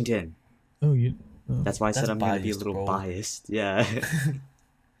 Washington. Oh, you. That's why I said That's I'm gonna be a biased, little bro. biased. Yeah.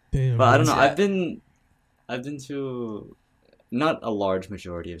 Damn. But I don't bro. know. Yeah. I've been to not a large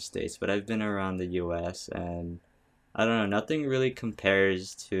majority of states, but I've been around the U.S. and I don't know. Nothing really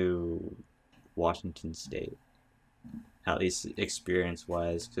compares to Washington State, at least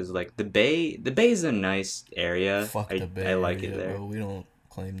experience-wise. Because like the Bay is a nice area. Fuck the Bay I like Area, it there. bro. We don't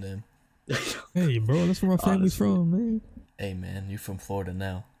claim them. Hey, bro, that's where my family's Honestly. from, man. Hey, man, you from Florida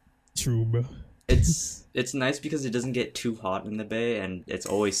now. True, bro. It's nice because it doesn't get too hot in the Bay and it's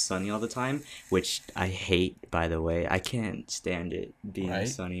always sunny all the time, which I hate, by the way. I can't stand it being Right?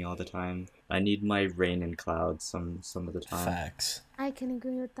 sunny all the time. I need my rain and clouds some of the time. Facts. I can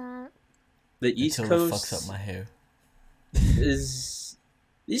agree with that. The East Until it Coast fucks up my hair. is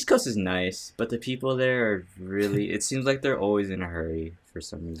East Coast is nice, but the people there are really it seems like they're always in a hurry for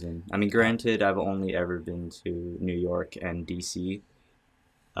some reason. I mean, granted, I've only ever been to New York and DC,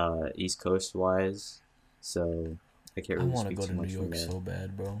 East Coast wise, so I can't I really want to speak go too to New much from York there. so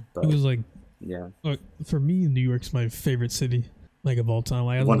bad, bro. But It was like, yeah, for me, New York's my favorite city, like of all time.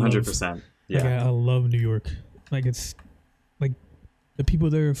 Like, I 100%. Like, Yeah, I love New York. Like, it's like the people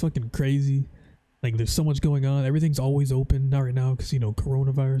there are fucking crazy. Like, there's so much going on. Everything's always open. Not right now because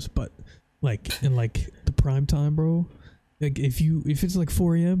coronavirus. But like in like the prime time, bro. Like if it's like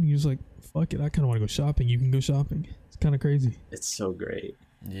 4 a.m., you're just like, fuck it. I kind of want to go shopping. You can go shopping. It's kind of crazy. it's so great.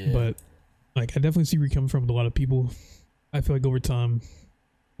 Yeah. But like, I definitely see where you're coming from with a lot of people. I feel like over time,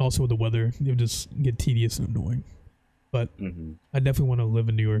 also with the weather, it would just get tedious and annoying. But Hmm. I definitely want to live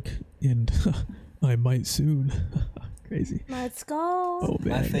in New York, and I might soon. Crazy. Let's go. Oh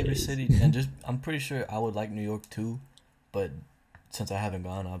man. My favorite city, and just I'm pretty sure I would like New York too, but since I haven't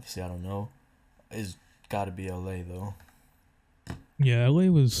gone, obviously I don't know. Is gotta be LA though. Yeah, LA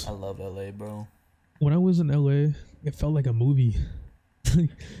was I love LA, bro. when I was in LA, it felt like a movie.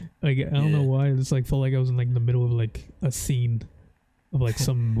 Like I don't know Yeah. why, it just like felt like I was in like the middle of like a scene of like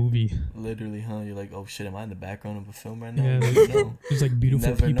some movie. Literally, huh? You're like, oh shit, am I in the background of a film right now? Yeah, You like- never know. There's like beautiful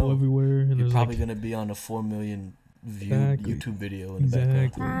never people know. everywhere, and You're there's probably like gonna be on a 4 million view Exactly. YouTube video in the background.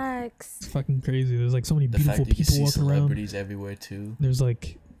 Exactly. Facts. it's fucking crazy. There's like so many The beautiful fact that you people see walking around. celebrities everywhere too. There's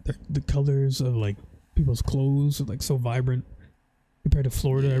like the colors of like people's clothes are like so vibrant compared to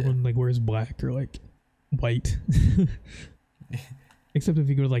Florida. Yeah. Everyone like wears black or like white. Except if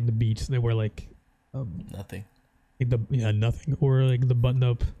you go to like the beach, they wear like Nothing. nothing, or like the button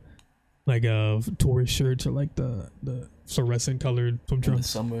up like tourist shirts or like the fluorescent colored swim In the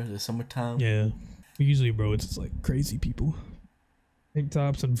trunks. summertime. Yeah, but usually, bro, it's just like crazy people. Tank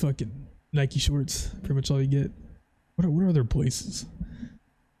tops and fucking Nike shorts. Pretty much all you get. What are other places?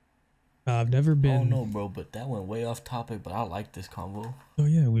 I've never been. Oh no, bro, but that went way off topic. But I like this convo. Oh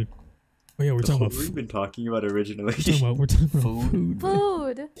yeah, we're talking about. We've been talking about originally. We're talking about Food.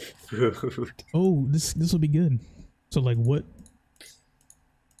 food. Food. Food. Oh, this will be good. So like what?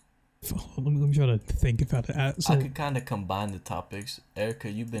 Let me try to think of how to add. So I could kind of combine the topics.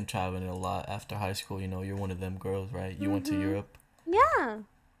 Erica, you've been traveling a lot after high school. You know, you're one of them girls, right? You went to Mhm. Europe. Yeah.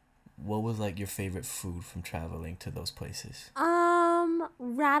 What was like your favorite food from traveling to those places?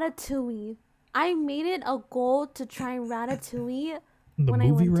 Ratatouille. I made it a goal to try ratatouille the when I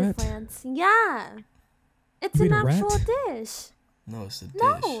movie went rat. to France. Yeah. It's You an made a actual rat? dish. No, it's a dish.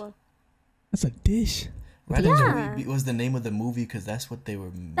 No. That's a dish. Ratatouille Yeah. was the name of the movie because that's what they were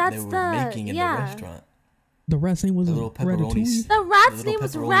That's making in yeah. the restaurant. The rat's name The wasn't little pepperoni. Ratatouille. The rat's the name little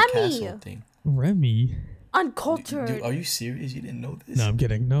was pepperoni Remy. castle thing. Remy. Uncultured. Dude, are you serious? You didn't know this? No, I'm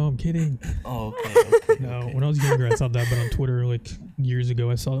kidding. No, I'm kidding. Oh, okay. Okay. No, okay. when I was younger, I saw that, but on Twitter, like years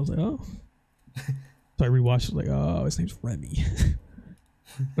ago, I saw it. I was like, oh. So I rewatched it, like, oh, his name's Remy.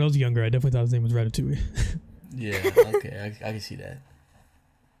 When I was younger, I definitely thought his name was Ratatouille. Yeah. Okay. I can see that.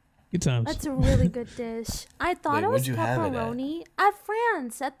 Good times. That's a really good dish. I thought Wait, it was where'd you have it at? pepperoni at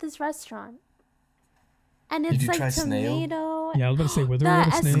France at this restaurant. And Did it's you like try snail? tomato. Yeah, I was about to say, were there The a lot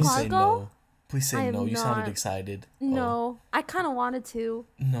of Please snails? say Escargot? no. Please I say am no. You sounded not- excited. No, I kind of wanted to.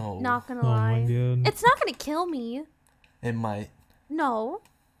 Oh, no. Not gonna Oh my lie. god. It's not gonna kill me. It might. No.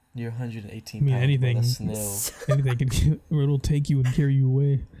 You're 118 I mean, pounds. anything. Bro. That's snail. Anything can kill, or it'll take you and carry you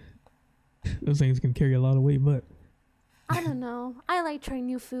away. Those things can carry a lot of weight, but I don't know. I like trying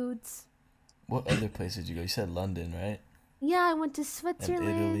new foods. What other places did you go? You said London, right? Yeah, I went to And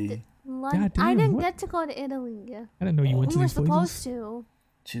Switzerland, Italy. London. God damn, I didn't what? get to go to Italy. I didn't know you went We to were these places. supposed to.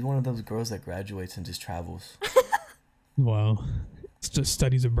 She's one of those girls that graduates and just travels. Wow. It's just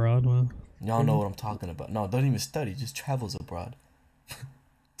studies abroad. Wow. Y'all know what I'm talking about. No, don't even study. Just travels abroad.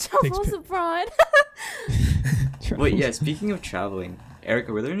 Travels pic- abroad. Wait, yeah. Speaking of traveling,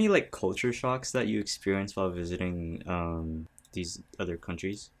 Erica, were there any like culture shocks that you experienced while visiting these other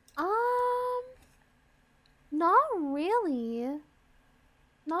countries? Not really.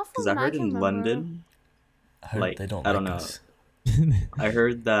 Not Because from I what I heard can in remember. London, I heard like they don't I like don't know. us. I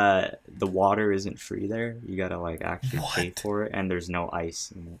heard that the water isn't free there. You gotta like actually pay What? for it, and there's no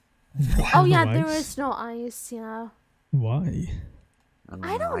ice in it. Oh No yeah, there ice? is no ice. Yeah. Why?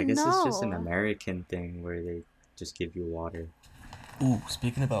 I don't I guess it's just an know. American thing where they just give you water. Ooh,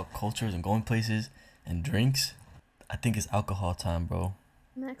 speaking about cultures and going places and drinks, I think it's alcohol time, bro.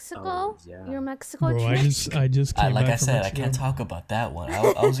 Mexico. Oh, yeah. Your Mexico Bro, trip. I just came Like back I from said, I Mexico. can't talk about that one.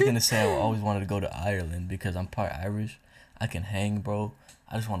 I was gonna say I always wanted to go to Ireland because I'm part Irish. I can hang, bro.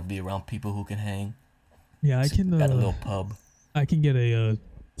 I just want to be around people who can hang. Yeah, I can. Got a little pub. I can get a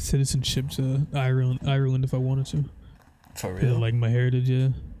citizenship to Ireland if I wanted to. For 'Cause real? of, like my heritage, yeah.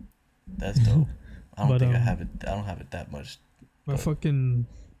 That's dope. I don't But, think I have it. I don't have it that much. My fucking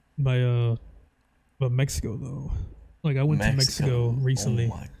but Mexico though. Like I went to Mexico recently.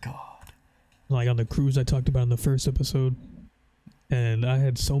 Oh my god. Like on the cruise I talked about in the first episode, and I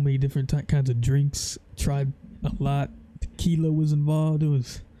had so many different kinds of drinks. Tried a lot. Tequila was involved. It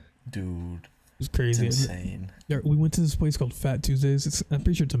was Dude, it's crazy. insane. We went to this place called Fat Tuesdays. I'm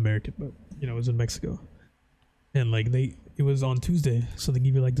pretty sure it's American, but you know, it was in Mexico. And like it was on Tuesday, so they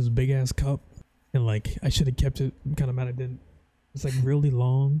give you like this big ass cup, and like I should have kept it. I'm kind of mad I didn't. It's like really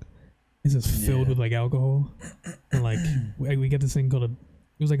long. It's just filled Yeah. with like alcohol, and like we got this thing called it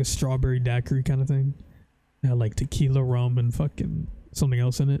was like a strawberry daiquiri kind of thing. It had like tequila, rum, and fucking something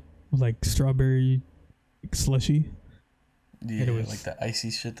else in it with like strawberry slushy. Yeah, it was- like the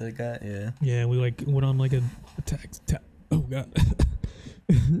icy shit they got. Yeah. Yeah, we like went on like a oh god,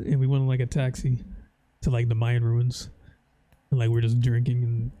 and we went on like a taxi to like the Mayan ruins, and like we're just drinking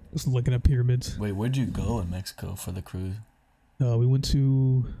and just looking at pyramids. Wait, where'd you go in Mexico for the cruise? We went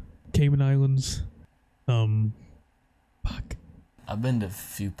to Cayman Islands. Fuck. I've been to a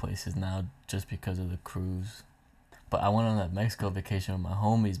few places now just because of the cruise. But I went on that Mexico vacation with my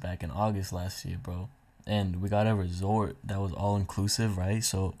homies back in August last year, bro. And we got a resort that was all inclusive, right?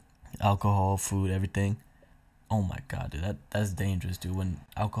 So alcohol, food, everything. Oh my god, dude, that's dangerous, dude. When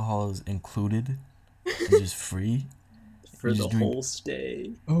alcohol is included and just free For You the just drink- whole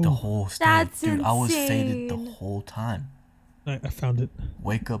stay. Oh, the whole stay. That's Dude, I was faded the insane. whole time. I found it.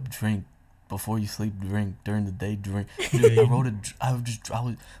 Wake up, drink. Before you sleep, drink. During the day, drink. Dude, I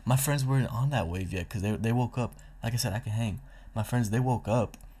was. My friends weren't on that wave yet because they woke up. Like I said, I can hang. My friends, they woke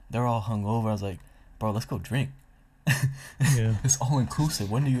up. They're all hungover. I was like, bro, let's go drink. Yeah, It's all inclusive.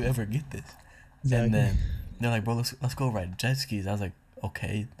 When do you ever get this? exactly. And then they're like, bro, let's go ride jet skis. I was like,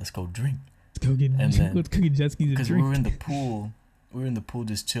 okay, let's go drink. Let's go get and then- let's go get jet skis and Because we drink. were in the pool. We were in the pool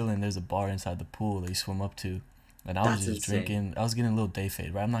just chilling. There's a bar inside the pool that you swim up to. And I was That's just insane. drinking. I was getting a little day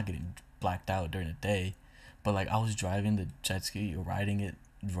fade, right? I'm not getting blacked out during the day. But like I was driving the jet ski or riding it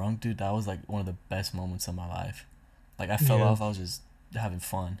drunk, dude. That was like one of the best moments of my life. Like I fell Yeah. off. I was just having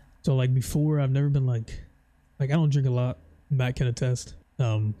fun. So like before, I've never been like I don't drink a lot. Matt can attest.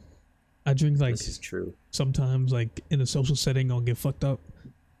 I drink like This is true. sometimes like in a social setting I'll get fucked up.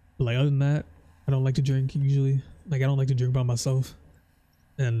 But like other than that, I don't like to drink usually. Like I don't like to drink by myself.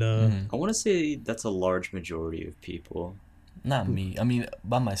 And Mhm. I want to say that's a large majority of people. Not me. I mean,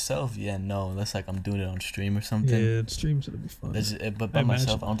 by myself, yeah, no. Unless like I'm doing it on stream or something. yeah, streams would be fun. That's just, but by I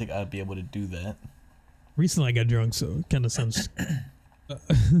myself, imagine. I don't think I'd be able to do that. Recently I got drunk, so it kind of sounds.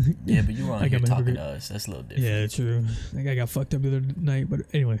 Yeah, but you were on Like here I'm a talking hypocrite. to us. That's a little different. Yeah, true. Like I got fucked up the other night, but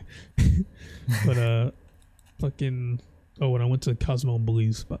anyway. But fucking. Oh, when I went to Cosmo and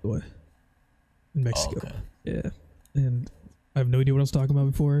Belize, by the way, in Oh, Mexico. okay. Yeah, and I have no idea what I was talking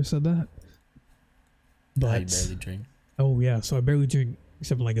about before I said that. How you But barely drink. oh yeah, so I barely drink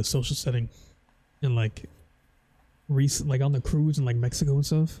except in like a social setting, and like recent like on the cruise in like Mexico and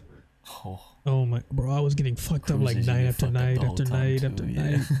stuff. Oh, Oh my, bro, I was getting fucked up like cruises, you night get after fucked up night the whole after time, night too, after yeah.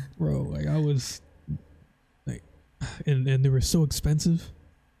 night, bro. Like I was, like, and they were so expensive.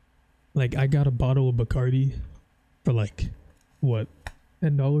 Like I got a bottle of Bacardi for like, what,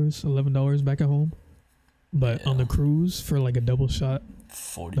 $10, $11 back at home, but on the Yeah. cruise for like a double shot,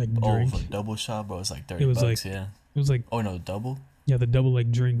 40. Like, oh, drink. for double shot, bro. It's like 30 It was bucks, like- yeah. it was like Oh, no, double? yeah, the double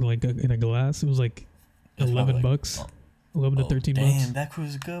like drink like in a glass. It was like It's probably 11 like- bucks, oh, 11 to oh, 13 damn, bucks. that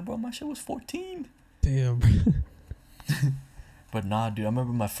cruise is good, bro. My shit was 14. Damn. But nah, dude, I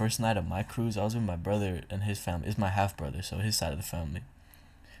remember my first night of my cruise. I was with my brother and his family. It's my half brother, so his side of the family.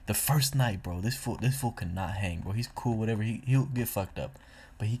 The first night, bro, this fool cannot hang, bro. He's cool, whatever. He'll get fucked up,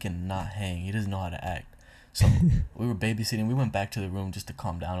 but he cannot hang. He doesn't know how to act. So we were babysitting. We went back to the room just to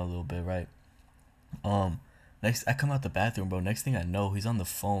calm down a little bit, right? Next I come out the bathroom, bro. Next thing I know, he's on the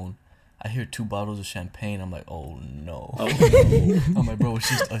phone. I hear 2 bottles of champagne. I'm like, oh no. I'm like, bro, it's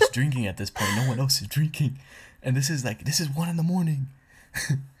just us drinking at this point. No one else is drinking, and this is 1 a.m.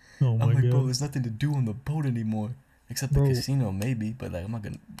 Oh my I'm like, god. bro, there's nothing to do on the boat anymore. Except the Bro. casino, maybe, but like I'm not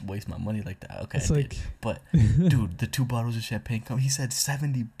gonna waste my money like that. Okay, It's I like- did. But dude, the 2 bottles of champagne come. He said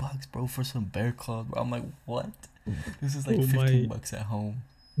 $70, bro, for some bear claws. Bro. I'm like, what? This is like Oh, $15 at home.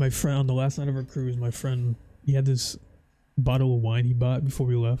 My friend, on the last night of our cruise, my friend, he had this bottle of wine he bought before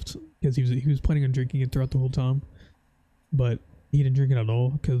we left because he was planning on drinking it throughout the whole time, but he didn't drink it at all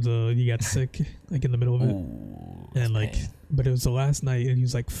because he got sick like in the middle of it. Ooh, And like, but it was the last night, and he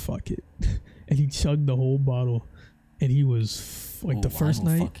was like, "Fuck it," and he chugged the whole bottle. And he was like, the first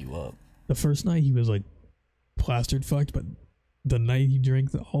night, fuck you up. the first night he was like plastered fucked, but the night he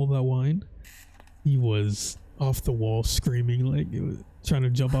drank all that wine, he was off the wall screaming, like it was trying to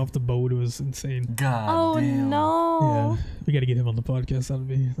jump off the boat. It was insane. God Oh damn. no. Yeah, we got to get him on the podcast.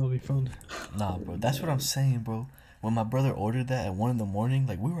 That'll be fun. Nah, bro, that's what I'm saying, bro. When my brother ordered that at 1 a.m,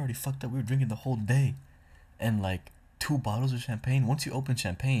 like we were already fucked up. We were drinking the whole day, and like 2 bottles of champagne. Once you open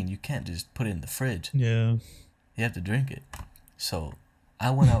champagne, you can't just put it in the fridge. Yeah, You have to drink it. So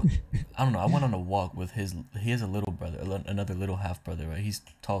I went out. I don't know. I went on a walk with his. He has a little brother, another little half brother, right? He's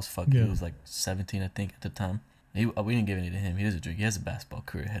tall as fuck. Yeah. He was like 17, I think, at the time. We didn't give any to him. He doesn't drink. He has a basketball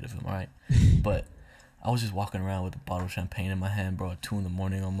career ahead of him, all right? But I was just walking around with a bottle of champagne in my hand, bro, at 2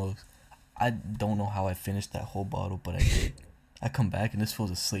 a.m. almost. I don't know how I finished that whole bottle, but I did. I come back and this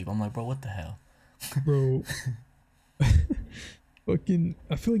fool's asleep. I'm like, bro, what the hell? bro. Fucking,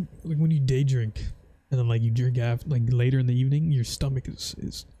 I feel like when you day drink, and then like you drink after, like later in the evening, your stomach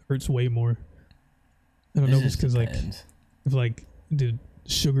is hurts way more. I don't know if it's because like if like the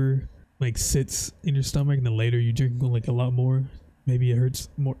sugar like sits in your stomach, and then later you drink like a lot more, maybe it hurts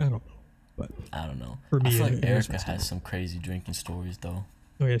more. I don't know, but I don't know. For me, I feel like it hurts my Erica stomach. has some crazy drinking stories, though.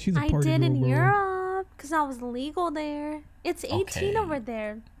 oh yeah, she's a I party did girl, in bro. Europe because I was legal there. It's 18 Okay. over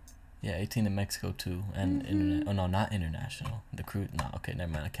there. Yeah, 18 in Mexico too, and oh no, not international. The cruise. No, okay,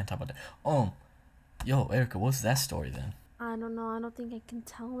 never mind. I can't talk about that. Yo, Erica, what's that story then? I don't know. I don't think I can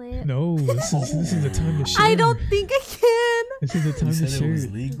tell it. No, this is the time to share. I don't think I can. This is the time You to said share it was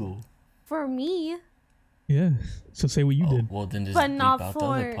it. legal. For me, Yeah, so say what you Oh, did. well then just But bleep not out the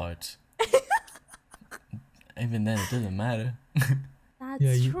other for- parts. Even then, it doesn't matter. that's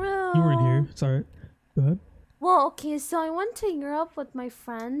Yeah, you true. weren't here. Sorry. Go ahead. Well, okay, so I went to Europe with my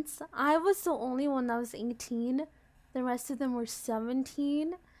friends. I was the only one that was 18. The rest of them were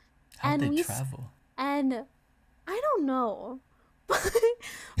 17. How'd And they we travel? And I don't know.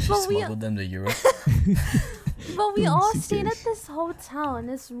 She but we smuggled them to Europe. but we all stayed at Suitcase. this hotel, and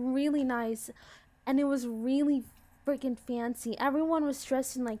it's really nice, and it was really freaking fancy. Everyone was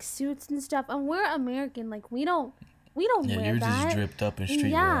dressed in like suits and stuff, and we're American, like we don't Yeah, wear you're that. just dripped up in streetwear.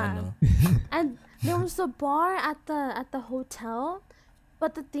 Yeah. I know. And there was a bar at the hotel,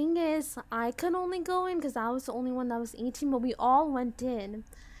 but the thing is, I could only go in because I was the only one that was 18. But we all went in,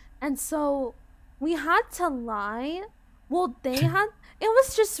 and so we had to lie. Well, they had. It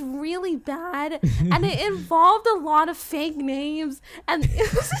was just really bad, and it involved a lot of fake names, and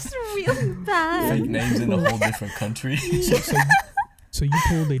it was just really bad. Fake names in a whole different country. So you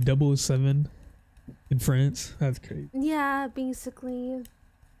pulled a 007 in France? That's crazy. Yeah, basically.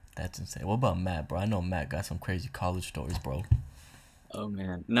 That's insane. What about Matt, bro? I know Matt got some crazy college stories, bro. Oh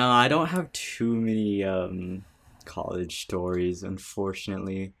man, no, I don't have too many college stories,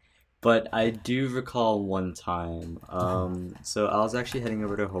 unfortunately, but I do recall one time. So I was actually heading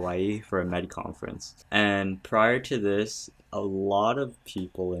over to Hawaii for a med conference, and prior to this, a lot of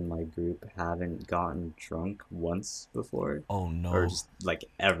people in my group hadn't gotten drunk once before, Oh no. or just like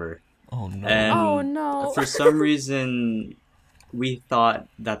ever. Oh no. And Oh no. for some reason, we thought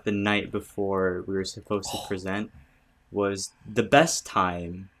that the night before we were supposed to present was the best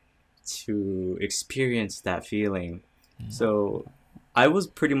time to experience that feeling. So I was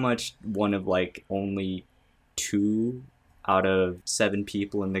pretty much one of like only 2 out of 7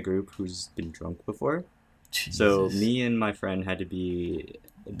 people in the group who's been drunk before. So Jesus. me and my friend had to be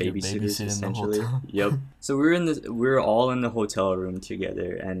babysitters babysitting the whole essentially. time? Yep. So we were all in the hotel room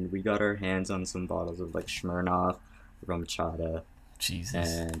together, and we got our hands on some bottles of like Smirnoff, rum chata, Jesus.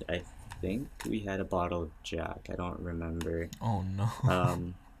 and I think we had a bottle of Jack. I don't remember. Oh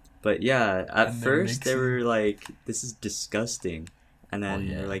no. But yeah, at And then first they mixing. were like, "This is disgusting," and then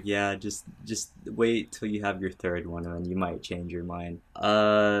yeah. they're like, "Yeah, just wait till you have your third one, and then you might change your mind."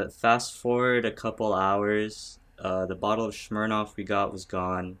 Fast forward a couple hours, the bottle of Smirnoff we got was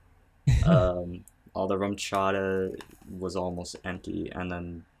gone. Um, all the rum chata was almost empty, and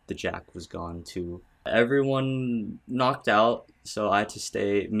then the Jack was gone too. Everyone knocked out, so I had to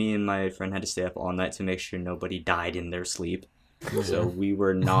stay. Me and my friend had to stay up all night to make sure nobody died in their sleep. So we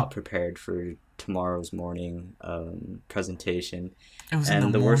were not prepared for tomorrow's morning presentation. It was And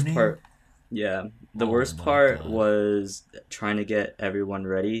in the the worst morning. part, yeah, the Oh worst my part God. was trying to get everyone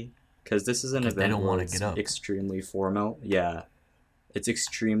ready because this is an 'Cause they event don't where wanna it's get up. extremely formal. Yeah, it's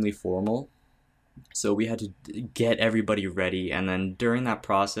extremely formal. So we had to get everybody ready, and then during that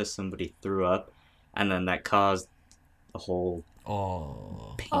process, somebody threw up, and then that caused a whole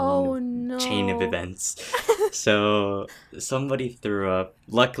Oh. Oh chain of no. events. So somebody threw up.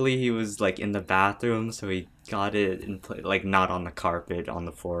 Luckily, he was like in the bathroom, so he got it in like not on the carpet, on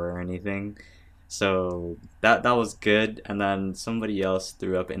the floor or anything. So that was good. And then somebody else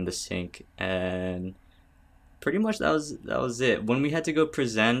threw up in the sink, and pretty much that was it. When we had to go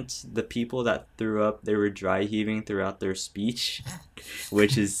present, the people that threw up, they were dry heaving throughout their speech,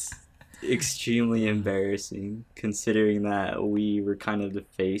 which is extremely embarrassing considering that we were kind of the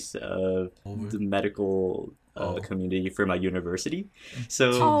face of Over. the medical Oh. community for my university.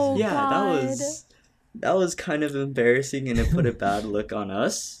 So Oh, yeah, God. that was kind of embarrassing and it put a bad look on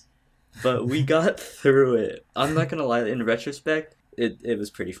us. But we got through it. I'm not gonna lie, in retrospect, it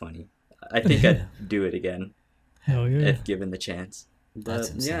was pretty funny. I think I'd do it again Hell yeah. if given the chance. That's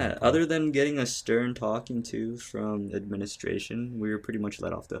But insane, yeah, bro. other than getting a stern talking to from administration, we were pretty much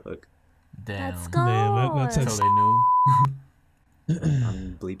let off the hook. Damn. Let's go. Damn, that's So they knew.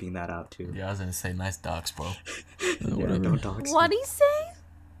 I'm bleeping that out too. Yeah, I was gonna say nice docs, bro. Yeah, whatever. don't dox What'd me. he say?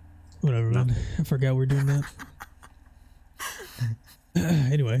 Whatever, man. I forgot we're doing that.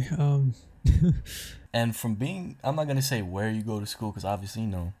 Anyway, And from being, I'm not gonna say where you go to school, because obviously, you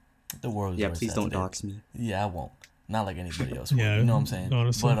know, the world is Yeah, where it's please at don't today. dox me. Yeah, I won't. Not like anybody else. Would, Yeah, you know what I'm saying?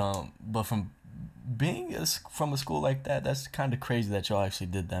 honestly. But from being from a school like that, that's kind of crazy that y'all actually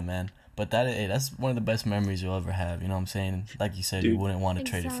did that, man. But that's one of the best memories you'll ever have. You know what I'm saying? Like you said, you Dude. wouldn't want to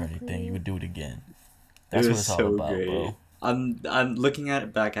trade it for anything. Exactly. You would do it again. It That's what was it's all so about, great. bro. I'm looking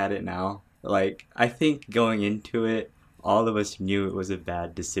back at it now. Like I think going into it, all of us knew it was a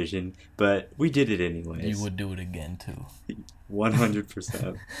bad decision, but we did it anyways. You would do it again too.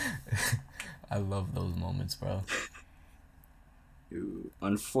 100%. I love those moments, bro.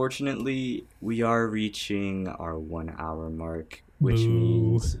 Unfortunately, we are reaching our 1 hour mark, which Boo.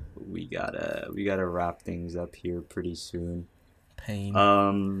 means we gotta wrap things up here pretty soon.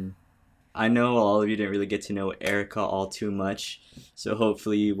 Pain. I know all of you didn't really get to know Ericaaa all too much, so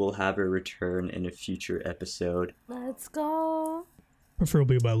hopefully we'll have her return in a future episode. Let's go.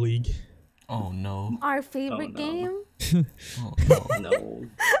 preferably by league. Oh no. Our favorite no. game. Oh no. No,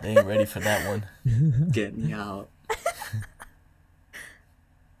 They ain't ready for that one. get me out.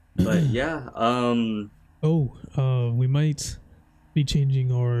 But yeah, We might be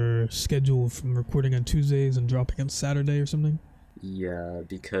changing our schedule from recording on Tuesdays and dropping on Saturday or something. yeah,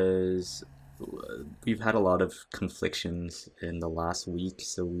 because we've had a lot of conflictions in the last week,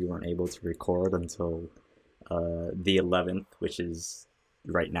 so we weren't able to record until the 11th, which is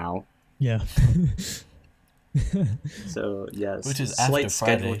right now. Yeah. So yeah, Which is slight after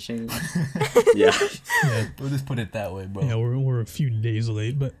schedule Friday. change. Yeah. Yeah. We'll just put it that way, bro. Yeah, we're a few days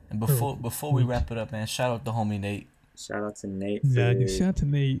late, but And before we wrap it up, man, shout out to homie Nate. Shout out to Nate yeah, for shout out to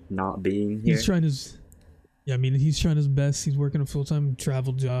Nate. not being here. He's trying his he's trying his best. He's working a full-time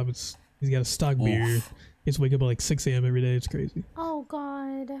travel job. He's got a stock beer. He has to wake up at like 6 a.m. every day. It's crazy. Oh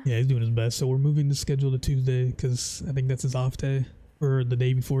God. Yeah, he's doing his best. So we're moving the schedule to Tuesday because I think that's his off day, or the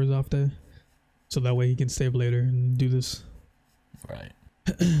day before his off day. So that way he can stay up later and do this. Right.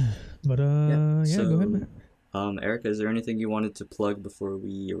 But so, go ahead, man. Erica, is there anything you wanted to plug before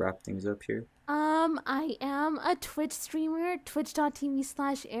we wrap things up here? I am a Twitch streamer,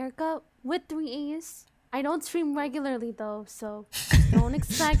 twitch.tv/Ericaaa with 3 A's. I don't stream regularly though, so don't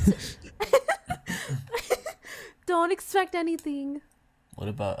expect don't expect anything. What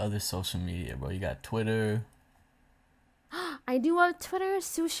about other social media, bro? You got Twitter. I do have Twitter,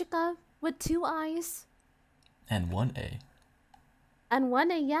 Sushika with 2 I's And 1A. and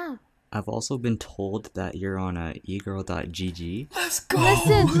 1 A, yeah. I've also been told that you're on egirl.gg. Let's go.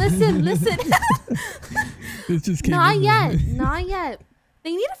 Listen. This just came Not in, yet. Not yet.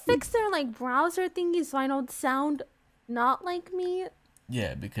 They need to fix their like browser thingy so I don't sound not like me.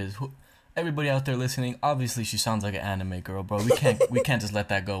 Yeah, because everybody out there listening, obviously she sounds like an anime girl, bro. We can't just let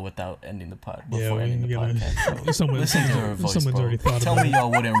that go without ending the pod before ending the podcast. Bro. Listen to her voice, bro. Tell me y'all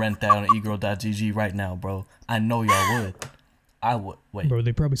wouldn't rent that on egirl.gg right now, bro. I know y'all would. I would. Wait. Bro,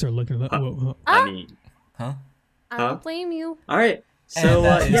 they probably start looking at that. I mean, huh? I don't blame you. All right. So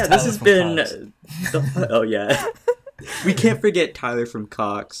yeah, this has been. Oh yeah. We can't forget Tyler from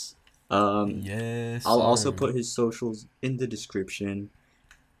Cox. Yes. I'll also put his socials in the description.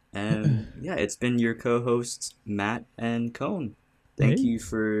 And yeah, it's been your co-hosts Matt and Cone. Thank you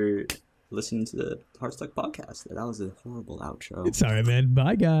for listening to the Heartstuck podcast. That was a horrible outro. It's alright, man.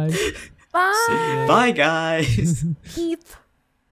 Bye, guys. Bye. Bye, guys. Keith.